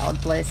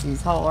loud, bless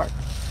his heart.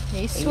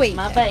 He's sweet.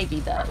 My baby,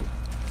 though.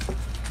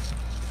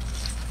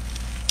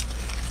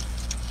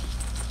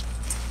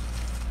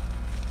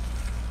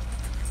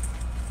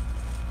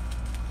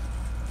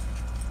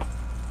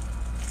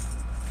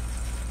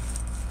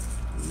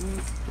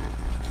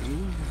 Okay.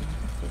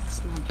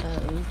 Fix my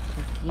bow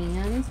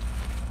again.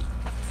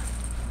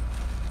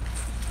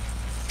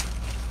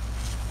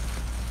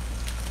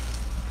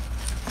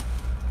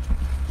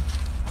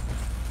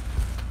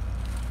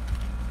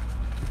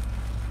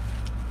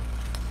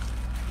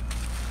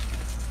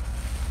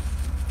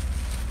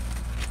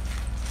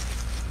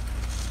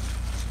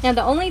 Now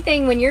the only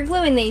thing when you're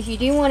gluing these, you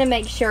do want to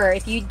make sure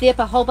if you dip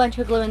a whole bunch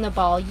of glue in the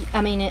ball,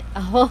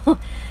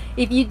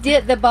 if you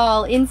dip the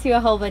ball into a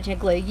whole bunch of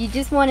glue, you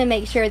just want to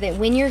make sure that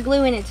when you're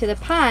gluing it to the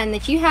pine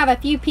that you have a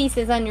few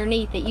pieces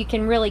underneath that you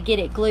can really get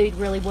it glued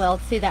really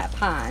well to that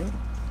pine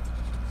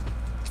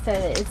so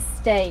that it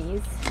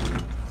stays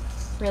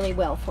really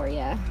well for you.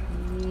 Yeah.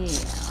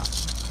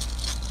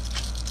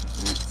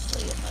 Let's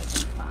see if I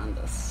can find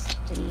a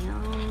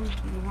stem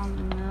long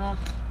enough.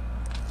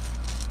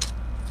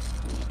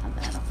 Yeah,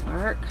 that'll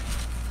work.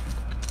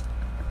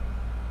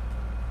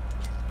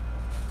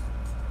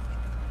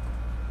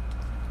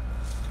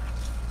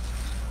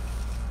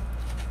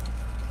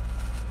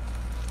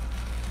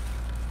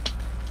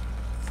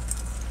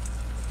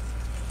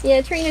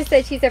 Yeah, Trina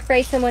said she's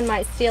afraid someone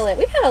might steal it.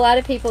 We've had a lot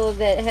of people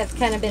that have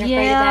kind of been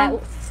afraid of that.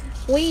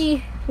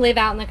 We live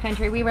out in the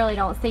country. We really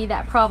don't see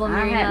that problem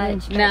very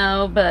much.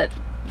 No, but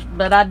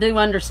I do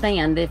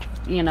understand if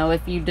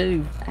you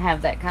do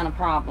have that kind of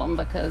problem,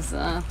 because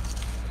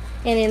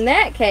and in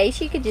that case,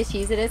 you could just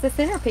use it as a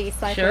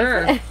centerpiece, like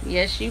sure. we said.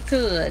 Yes, you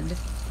could.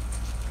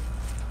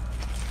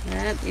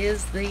 That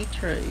is the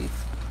truth.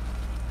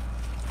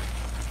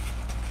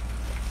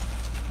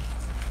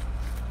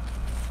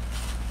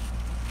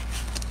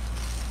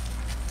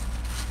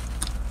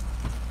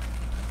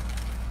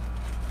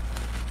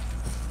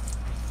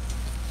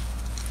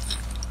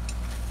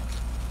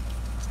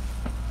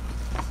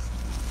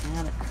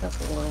 Add a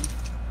couple of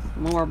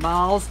more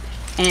balls.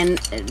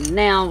 And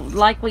now,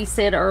 like we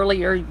said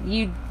earlier,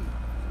 you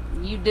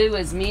do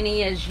as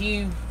many as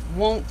you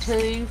want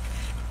to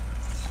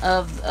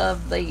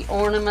of the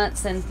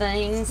ornaments and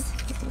things.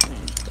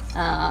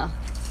 I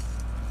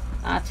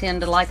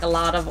tend to like a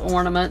lot of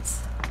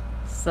ornaments,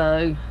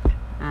 so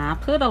I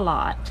put a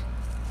lot.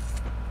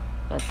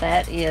 But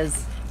that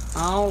is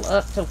all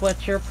up to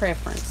what your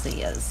preference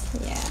is.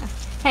 Yeah.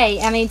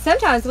 Hey, I mean,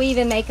 sometimes we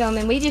even make them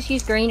and we just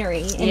use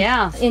greenery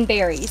in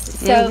berries.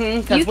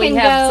 So because we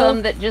have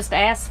some that just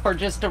ask for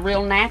just a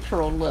real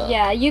natural look.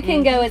 Yeah, you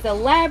can go as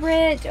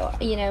elaborate,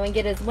 and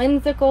get as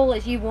whimsical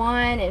as you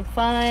want and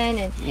fun,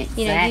 and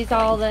use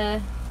all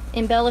the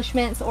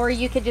embellishments, or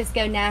you could just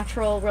go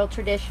natural, real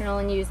traditional,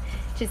 and use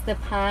just the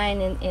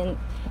pine and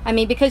I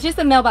mean, because just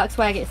the mailbox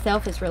swag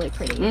itself is really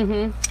pretty.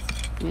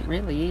 It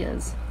really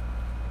is.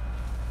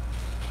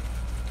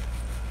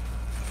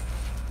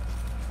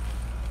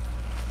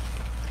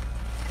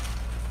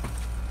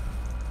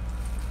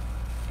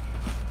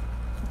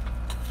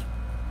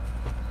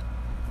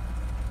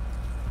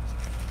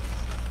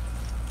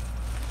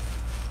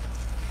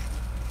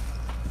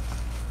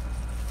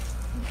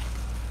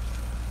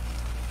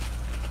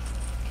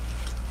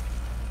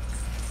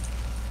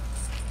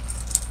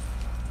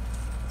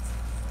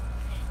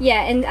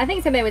 Yeah, and I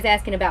think somebody was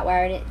asking about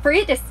wiring it. For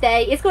it to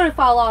stay, it's going to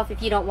fall off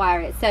if you don't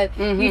wire it. So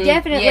you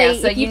definitely,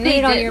 so if you put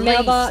it on your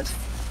mailbox,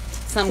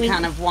 some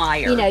kind of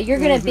wire. You know, you're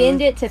going to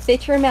bend it to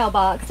fit your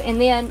mailbox, and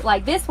then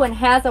like this one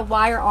has a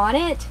wire on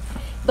it,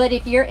 but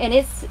if you're, and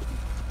it's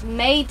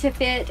made to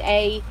fit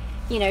a,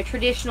 you know,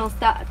 traditional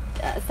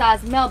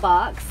size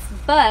mailbox,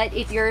 but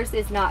if yours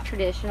is not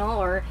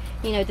traditional or,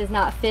 you know, does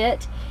not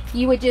fit,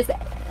 you would just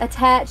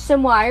attach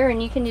some wire,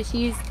 and you can just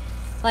use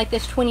like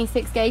this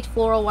 26 gauge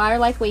floral wire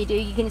like we do.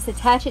 You can just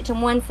attach it to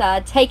one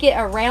side, take it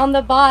around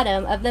the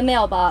bottom of the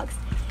mailbox,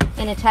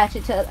 and attach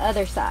it to the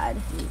other side.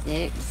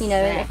 Exactly. You know,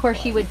 and of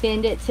course you would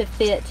bend it to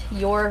fit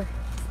your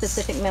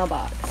specific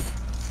mailbox.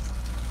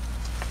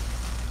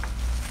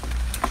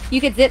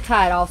 You could zip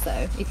tie it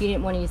also if you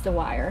didn't want to use the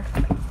wire.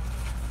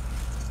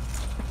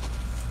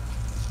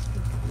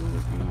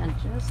 And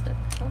just a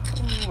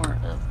couple more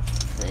of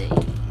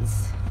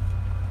these.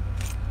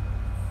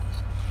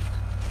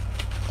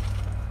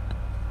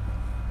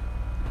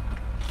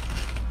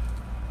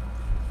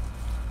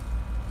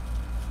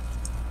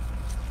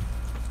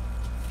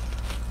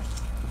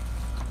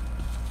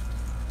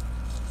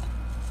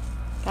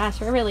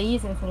 Gosh, we're really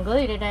using some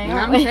glue today,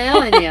 aren't I'm we?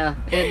 telling you,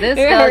 this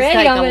We're does already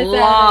take a almost out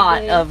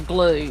lot of of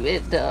glue.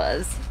 It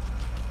does.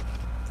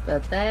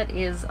 But that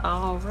is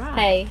all right.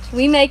 Hey,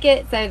 we make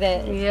it so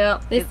that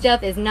Yep. this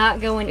stuff is not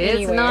going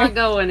anywhere. It's not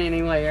going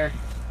anywhere.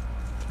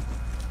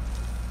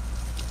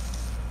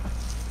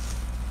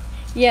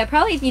 Yeah,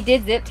 probably if you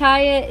did zip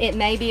tie it, it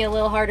may be a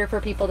little harder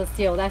for people to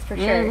steal, that's for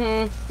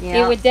sure.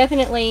 Yeah. It would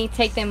definitely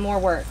take them more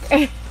work.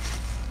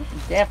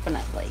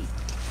 Definitely.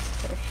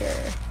 For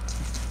sure.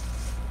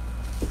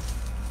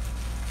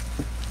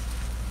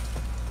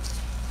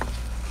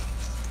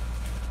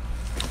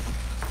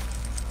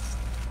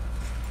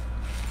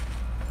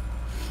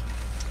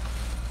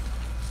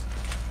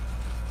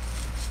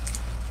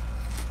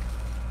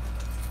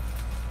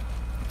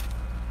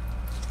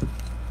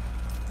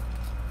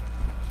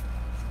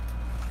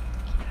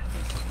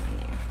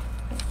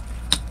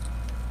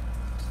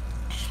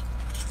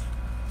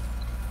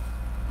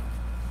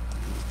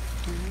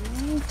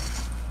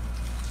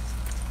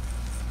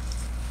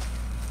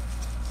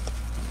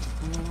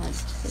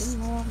 Two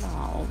more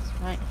balls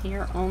right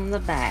here on the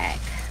back.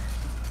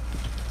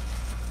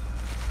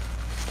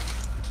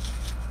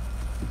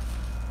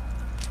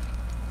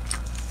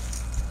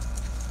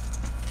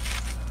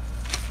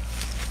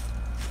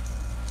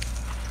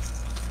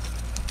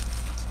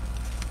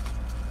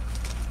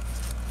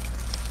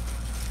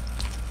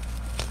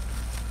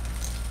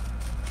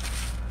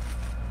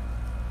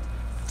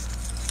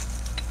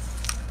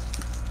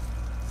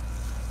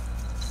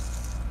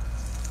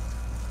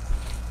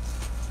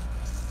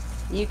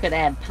 You could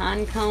add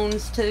pine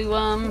cones to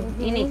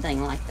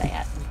anything like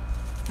that.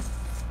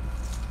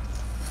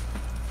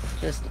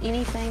 Just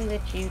anything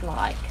that you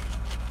like.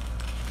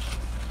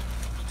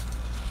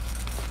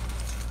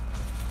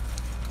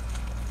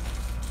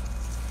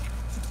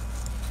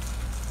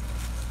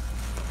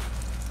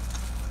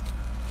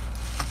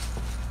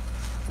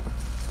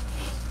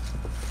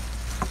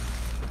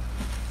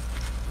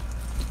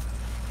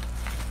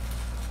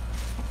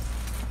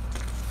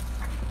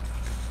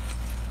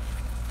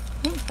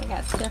 I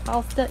got stuff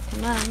all stuck to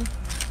mine.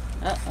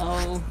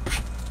 Uh-oh.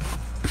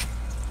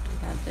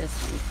 I got this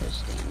one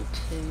pushed in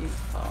too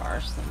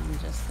far, so I'm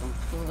just going to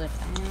pull it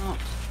out.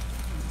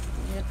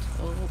 It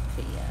will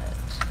fit.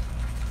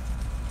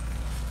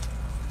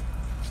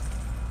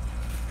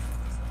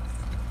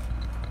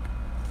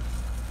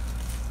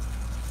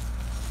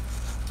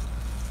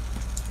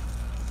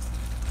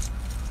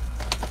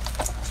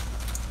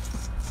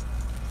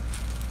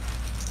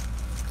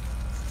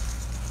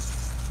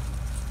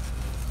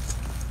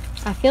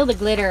 I feel the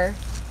glitter.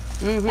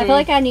 I feel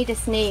like I need to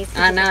sneeze.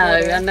 I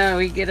know,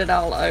 we get it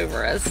all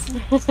over us.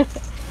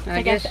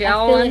 I guess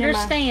y'all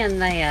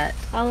understand that.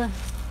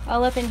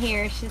 All up in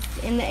here, it's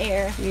just in the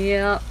air.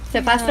 Yep. So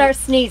if I start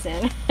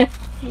sneezing,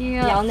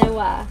 Yeah. y'all know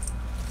why.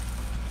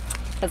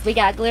 Because we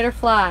got glitter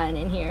flying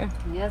in here.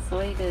 Yes,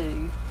 we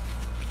do.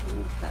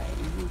 Okay,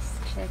 let's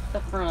check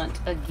the front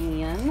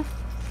again.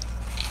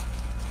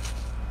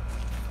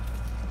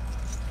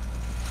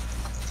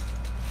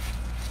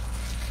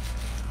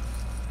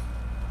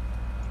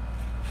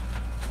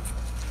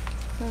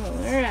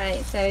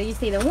 Alright, so you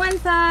see the one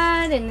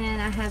side, and then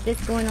I have this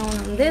going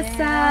on this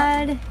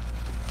side.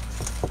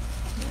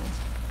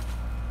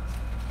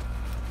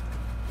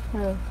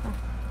 Oh.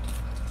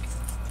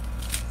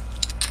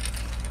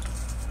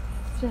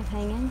 Just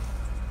hanging.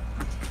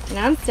 And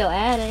I'm still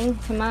adding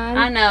to mine.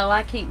 I know,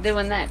 I keep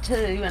doing that too,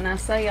 and I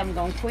say I'm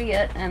going to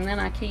quit, and then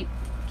I keep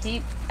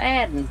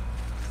adding.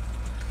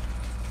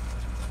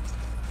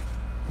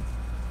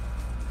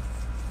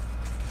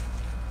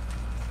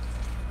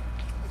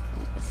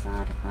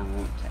 Decide if I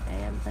want to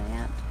add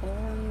that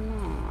or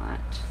not.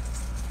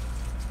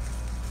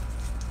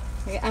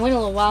 I went a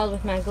little wild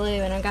with my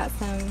glue, and I got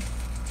some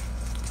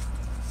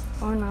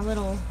on my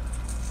little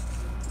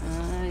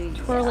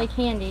twirly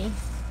candy.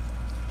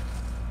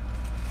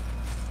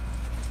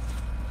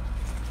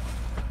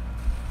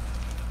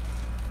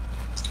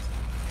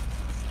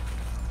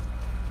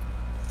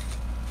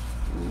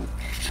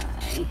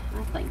 Okay,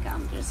 I think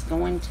I'm just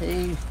going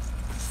to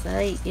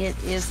say it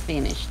is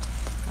finished.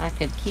 I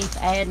could keep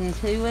adding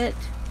to it,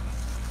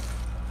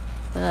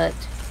 but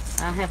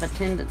I have a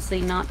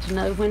tendency not to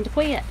know when to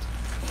quit.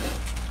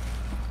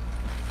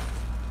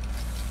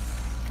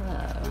 So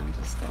I'm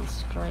just going to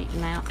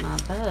straighten out my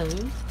bow.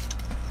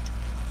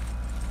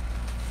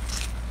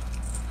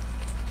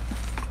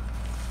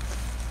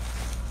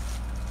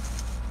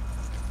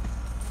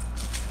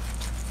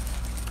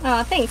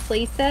 Oh, thanks,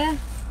 Lisa.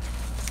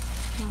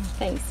 Oh,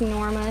 thanks,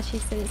 Norma. She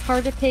said it's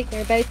hard to pick.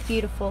 They're both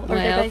beautiful.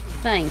 Well,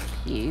 thank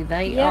you.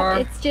 They yeah, are.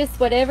 It's just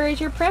whatever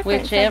is your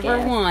preference. Whichever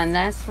one.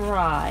 That's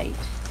right.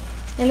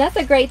 And that's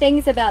the great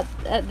things about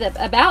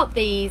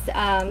these.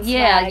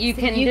 Yeah, you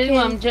can do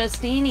them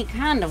just any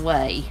kind of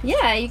way.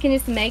 Yeah, you can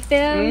just make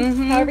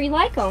them however you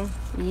like them.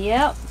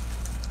 Yep.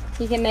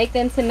 You can make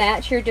them to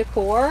match your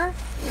decor.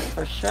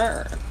 For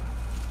sure.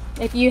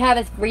 If you have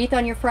a wreath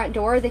on your front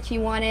door that you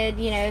wanted,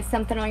 you know,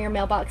 something on your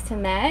mailbox to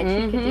match,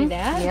 you could do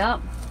that.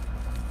 Yep.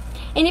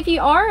 And if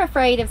you are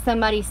afraid of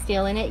somebody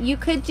stealing it, you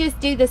could just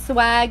do the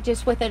swag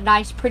just with a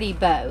nice, pretty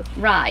bow.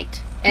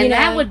 Right. And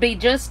that would be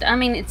just, I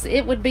mean,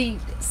 it would be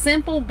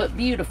simple but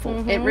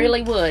beautiful. It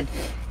really would.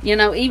 You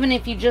know, even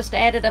if you just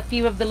added a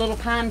few of the little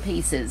pine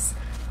pieces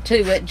to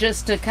it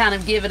just to kind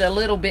of give it a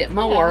little bit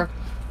more. Yeah.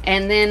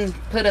 And then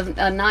put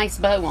a nice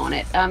bow on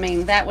it. I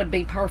mean, that would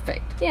be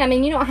perfect. Yeah, I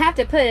mean, you don't have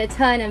to put a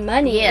ton of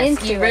money into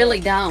it. Yes, you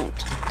really don't.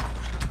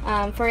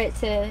 For it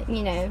to,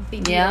 you know, be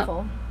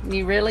beautiful. Yep,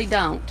 you really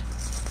don't.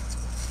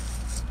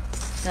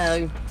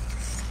 So,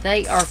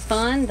 they are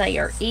fun. They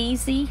are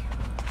easy.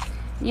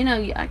 You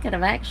know, I could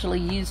have actually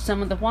used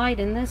some of the white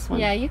in this one.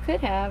 Yeah, you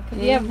could have.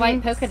 Because you have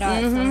white polka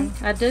dots on.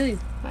 I do.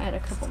 I had a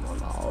couple more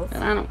balls.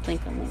 But I don't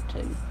think I want to.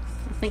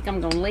 I think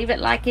I'm going to leave it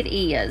like it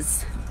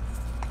is.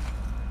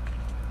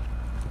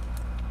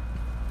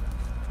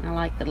 I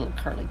like the little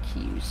curly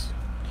cues.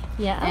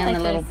 Yeah, I and like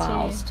the little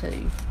balls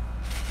too.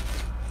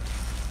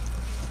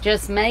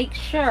 Just make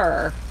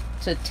sure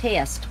to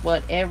test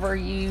whatever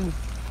you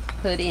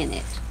put in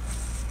it.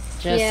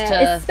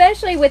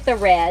 Especially with the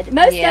red.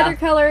 Most other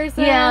colors,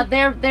 yeah,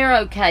 they're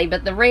okay,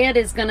 but the red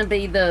is going to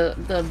be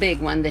the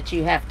big one that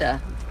you have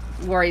to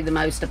worry the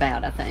most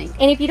about, I think.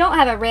 And if you don't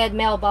have a red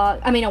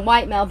mailbox, I mean a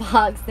white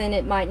mailbox, then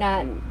it might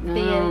not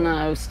be. Oh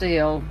no,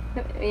 still.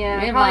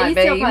 Yeah, it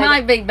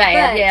might be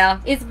bad. Yeah,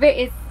 it's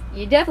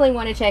you definitely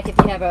want to check if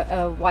you have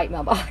a white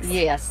mailbox.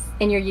 Yes,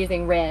 and you're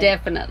using red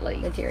definitely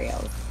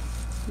materials.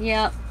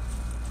 Yep,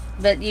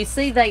 but you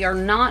see, they are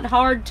not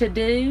hard to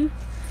do.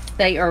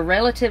 They are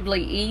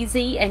relatively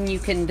easy, and you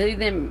can do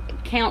them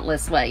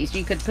countless ways.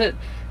 You could put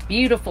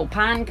beautiful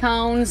pine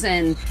cones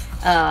and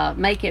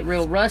make it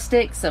real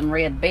rustic, some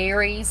red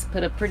berries,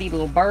 put a pretty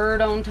little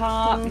bird on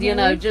top, you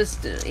know,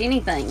 just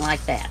anything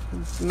like that.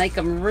 Make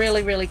them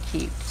really, really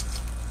cute.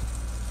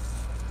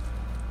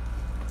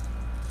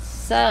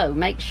 So,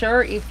 make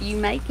sure if you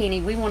make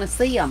any, we want to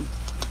see them.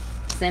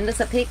 Send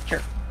us a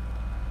picture.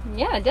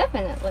 Yeah,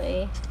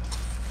 definitely.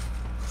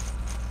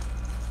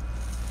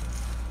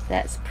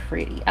 That's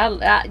pretty.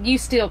 You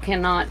still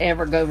cannot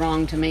ever go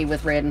wrong to me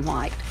with red and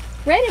white.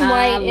 Red and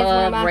white is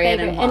one of my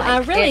favorites. And I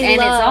really and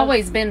it's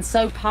always been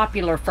so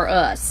popular for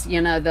us, you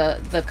know,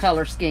 the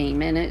color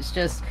scheme. And it's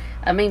just,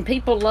 I mean,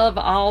 people love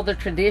all the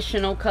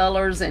traditional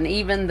colors and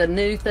even the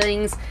new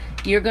things.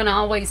 You're going to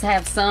always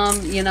have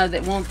some, you know,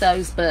 that want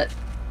those, but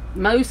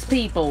most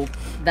people,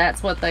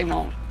 that's what they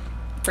want.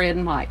 Red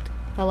and white.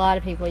 A lot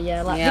of people,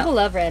 yeah. A lot of people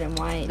love red and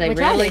white. They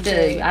really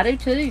do. I do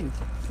too.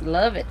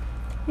 Love it.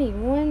 Need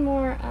one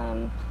more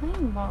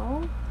plain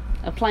ball.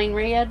 A plain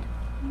red?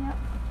 Yep.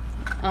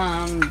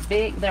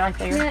 Big, they're right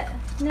there.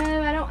 No,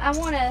 I don't. I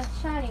want a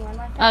shiny one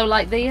like that. Oh,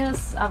 like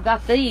this? I've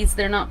got these.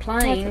 They're not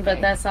plain,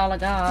 but that's all I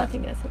got. I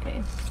think that's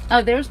okay.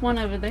 Oh, there's one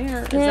over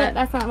there.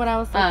 That's not what I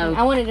was thinking.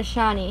 I wanted a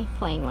shiny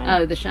plain one.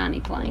 Oh, the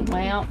shiny plain.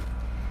 Well,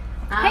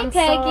 I'm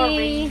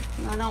Peggy.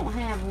 Sorry. I don't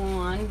have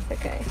one. It's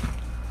okay.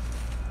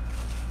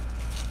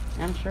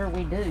 I'm sure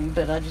we do,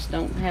 but I just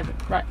don't have it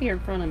right here in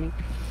front of me.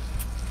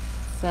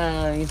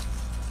 So,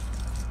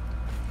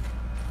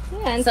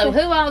 yeah, so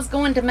who all's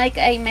going to make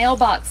a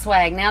mailbox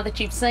swag now that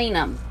you've seen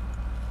them?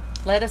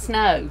 Let us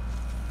know.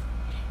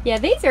 Yeah,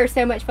 these are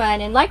so much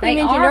fun, and like we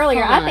mentioned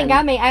earlier, I think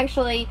I may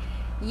actually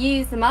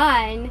use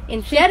mine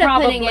instead of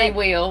putting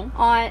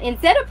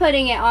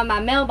it on my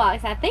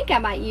mailbox. I think I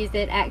might use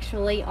it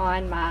actually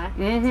on my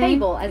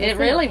table. As it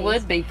really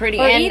would be pretty.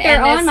 Or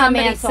either on my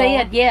mantle.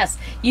 Said, yes,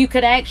 you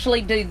could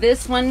actually do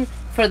this one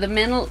for the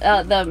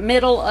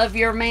middle of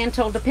your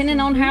mantle, depending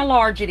on how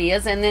large it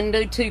is, and then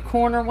do two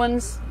corner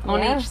ones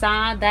on each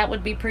side. That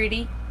would be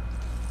pretty.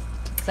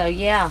 So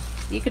yeah,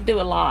 you could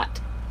do a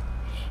lot.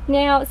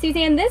 Now,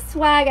 Suzanne, this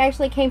swag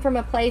actually came from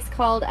a place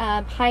called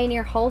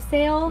Pioneer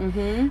Wholesale.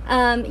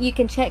 You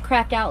can check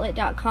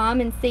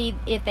craftoutlet.com and see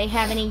if they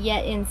have any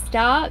yet in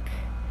stock.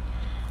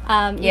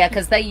 Yeah,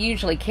 because they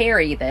usually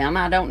carry them.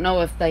 I don't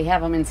know if they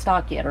have them in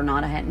stock yet or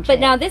not. I hadn't checked. But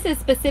now this is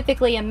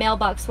specifically a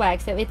mailbox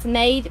swag, so it's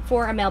made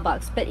for a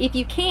mailbox. But if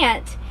you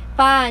can't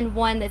find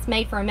one that's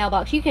made for a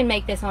mailbox, you can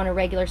make this on a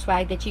regular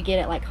swag that you get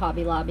at like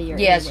Hobby Lobby or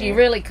yes, anywhere. you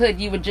really could.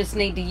 You would just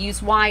need to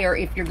use wire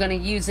if you're going to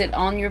use it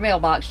on your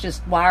mailbox.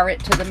 Just wire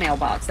it to the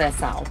mailbox.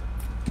 That's all.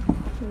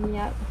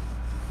 Yep.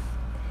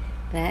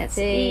 That's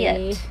See.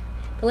 it.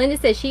 Belinda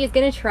says she is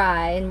going to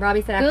try, and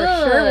Robbie said,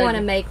 I for sure want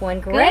to make one.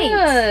 Great.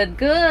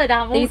 Good.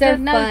 I want These to are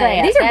know fun.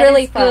 that. These are That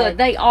really is fun. Good.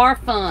 They are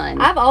fun.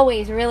 I've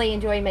always really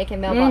enjoyed making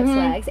mailbox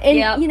swags. And,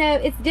 Yep. you know,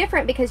 it's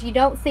different because you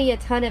don't see a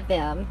ton of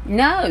them.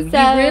 No,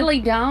 So- you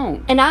really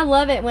don't. And I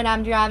love it when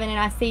I'm driving and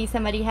I see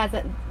somebody has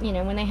a, you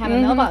know, when they have a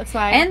mailbox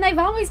swag. And they've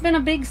always been a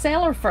big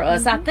seller for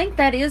us. I think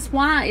that is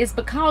why, is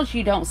because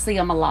you don't see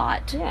them a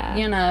lot. Yeah.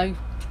 You know.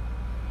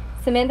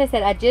 Samantha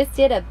said, I just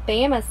did a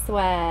Bama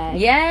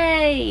swag.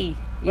 Yay!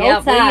 Roll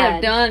Yeah,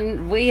 Tide.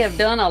 we have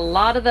done a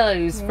lot of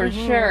those for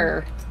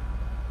sure.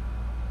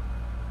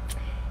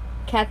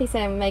 Kathy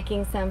said I'm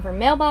making some for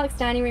mailbox,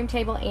 dining room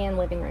table, and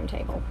living room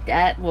table.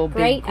 That will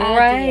Great be great.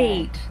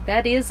 idea.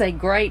 That is a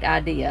great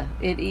idea.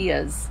 It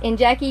is. And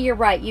Jackie, you're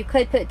right. You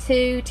could put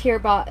two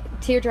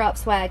teardrop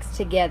swags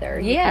together.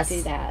 Yes. You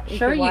could do that.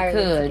 Sure you wire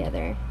them could.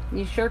 together.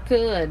 You sure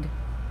could.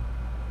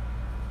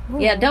 Ooh.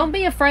 Yeah, don't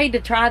be afraid to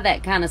try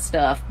that kind of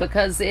stuff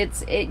because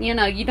you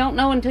know, you don't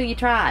know until you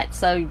try it.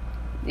 So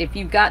if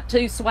you've got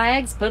two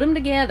swags, put them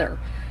together.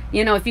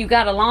 You know, if you've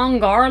got a long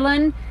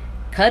garland,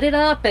 cut it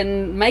up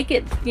and make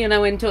it, you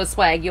know, into a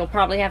swag. You'll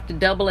probably have to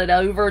double it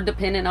over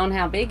depending on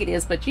how big it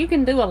is, but you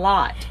can do a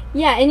lot.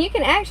 Yeah, and you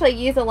can actually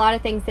use a lot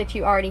of things that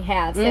you already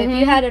have. So if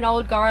you had an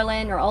old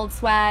garland or old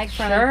swag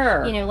from,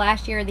 Sure. you know,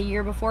 last year or the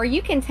year before,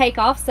 you can take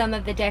off some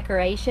of the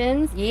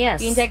decorations.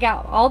 Yes. You can take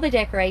out all the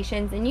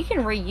decorations and you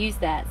can reuse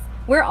that.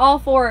 We're all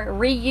for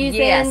reusing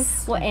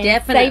Yes, and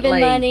definitely. saving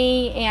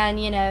money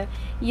and, you know,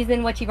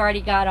 using what you've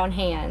already got on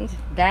hand.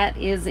 That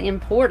is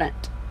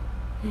important.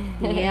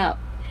 Yep.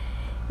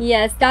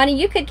 Yes, Donnie,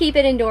 you could keep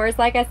it indoors.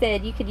 Like I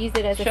said, you could use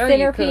it as a Sure you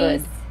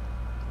centerpiece. could.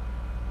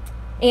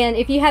 And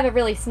if you have a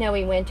really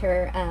snowy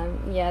winter,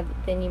 yeah,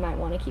 then you might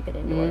want to keep it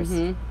indoors.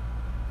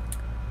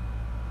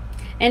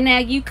 And now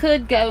you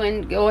could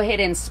go ahead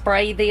and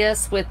spray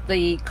this with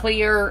the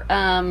clear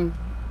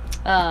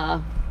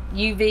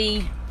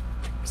UV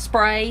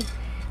spray,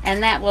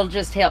 and that will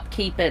just help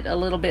keep it a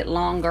little bit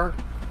longer.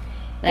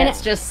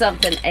 That's just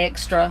something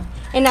extra.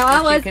 And now I that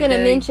you was could going to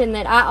do. mention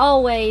that I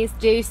always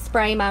do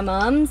spray my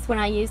mums when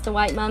I use the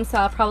white mums, so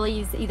I'll probably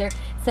use either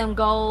some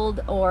gold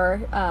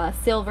or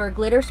silver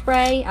glitter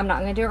spray. I'm not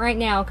going to do it right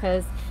now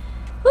because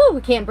we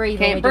can't breathe.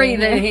 Can't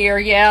breathe in here.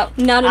 Yep.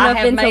 Not enough I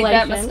have made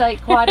that ventilation.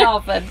 mistake quite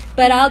often.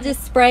 But I'll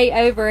just spray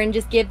over and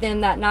just give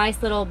them that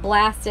nice little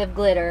blast of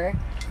glitter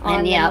on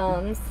And the yep.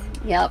 mums,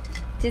 Yep.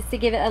 just to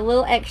give it a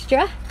little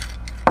extra.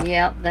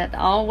 Yep. That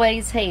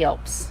always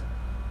helps.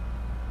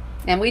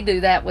 And we do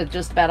that with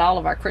just about all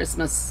of our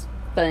Christmas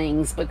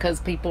things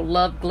because people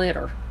love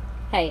glitter.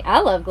 Hey, I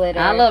love glitter.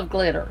 I love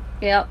glitter.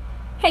 Yep.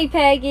 Hey,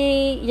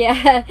 Peggy.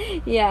 Yeah,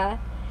 yeah.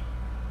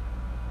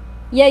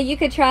 Yeah, you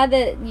could try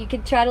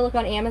to look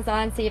on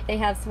Amazon, see if they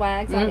have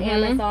swags on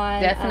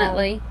Amazon.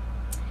 Definitely.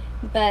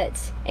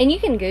 And you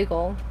can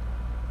Google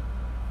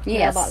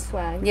Yes. mailbox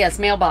swags. Yes,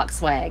 mailbox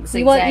swags.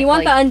 You Exactly.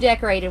 want the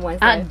undecorated ones,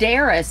 though.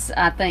 Darris,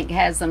 I think,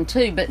 has them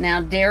too, but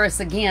now Darris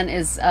again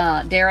is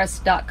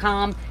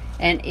Darris.com,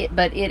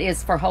 but it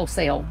is for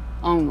wholesale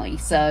only,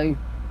 so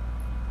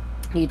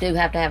you do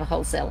have to have a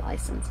wholesale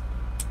license.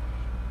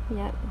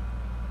 Yep.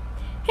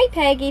 Hey,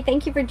 Peggy,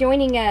 thank you for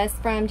joining us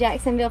from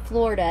Jacksonville,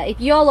 Florida. If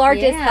you all are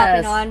just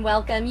hopping on,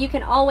 welcome. You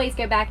can always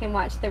go back and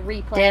watch the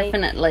replay.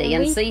 Definitely,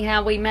 and see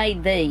how we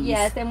made these.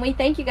 Yes, and we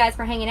thank you guys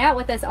for hanging out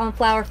with us on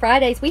Flower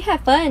Fridays. We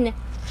have fun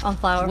on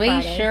Flower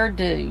Fridays. We sure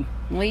do.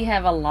 We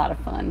have a lot of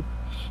fun.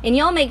 And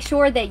y'all make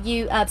sure that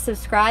you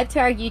subscribe to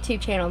our YouTube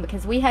channel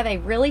because we have a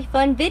really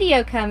fun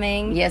video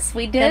coming. Yes,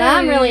 we do. That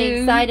I'm really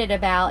excited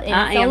about.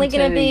 And it's only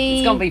going to be...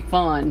 It's going to be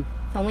fun.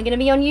 It's only going to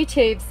be on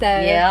YouTube, so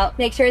Yep.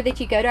 make sure that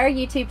you go to our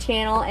YouTube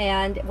channel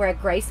and we're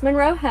at Grace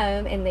Monroe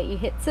Home and that you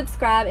hit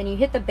subscribe and you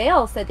hit the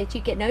bell so that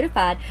you get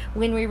notified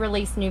when we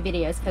release new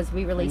videos because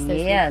we release those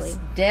Yes, weekly.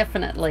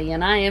 definitely,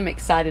 and I am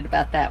excited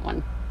about that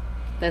one.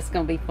 That's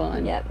going to be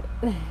fun. Yep.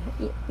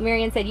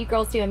 Marianne said, you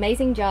girls do an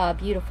amazing job.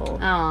 Beautiful.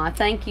 Aw,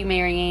 thank you,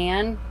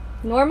 Marianne.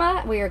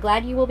 Norma, we are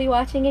glad you will be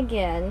watching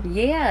again.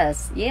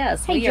 Yes, Hey,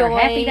 we are Joy.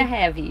 happy to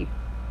have you.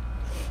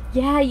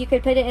 Yeah, you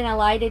could put it in a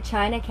lighted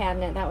china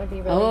cabinet. That would be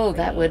really Oh, pretty.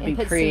 that would be and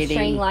put pretty. some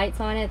string lights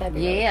on it. That'd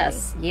be really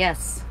Yes,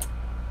 yes. pretty.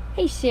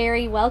 Hey,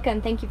 Sherry,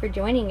 welcome. Thank you for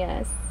joining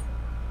us.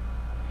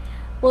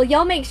 Well,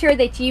 y'all make sure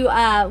that you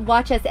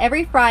watch us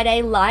every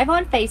Friday live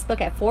on Facebook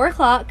at 4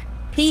 o'clock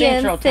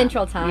p.m.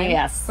 Central Time.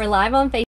 Yes. We're live on Facebook.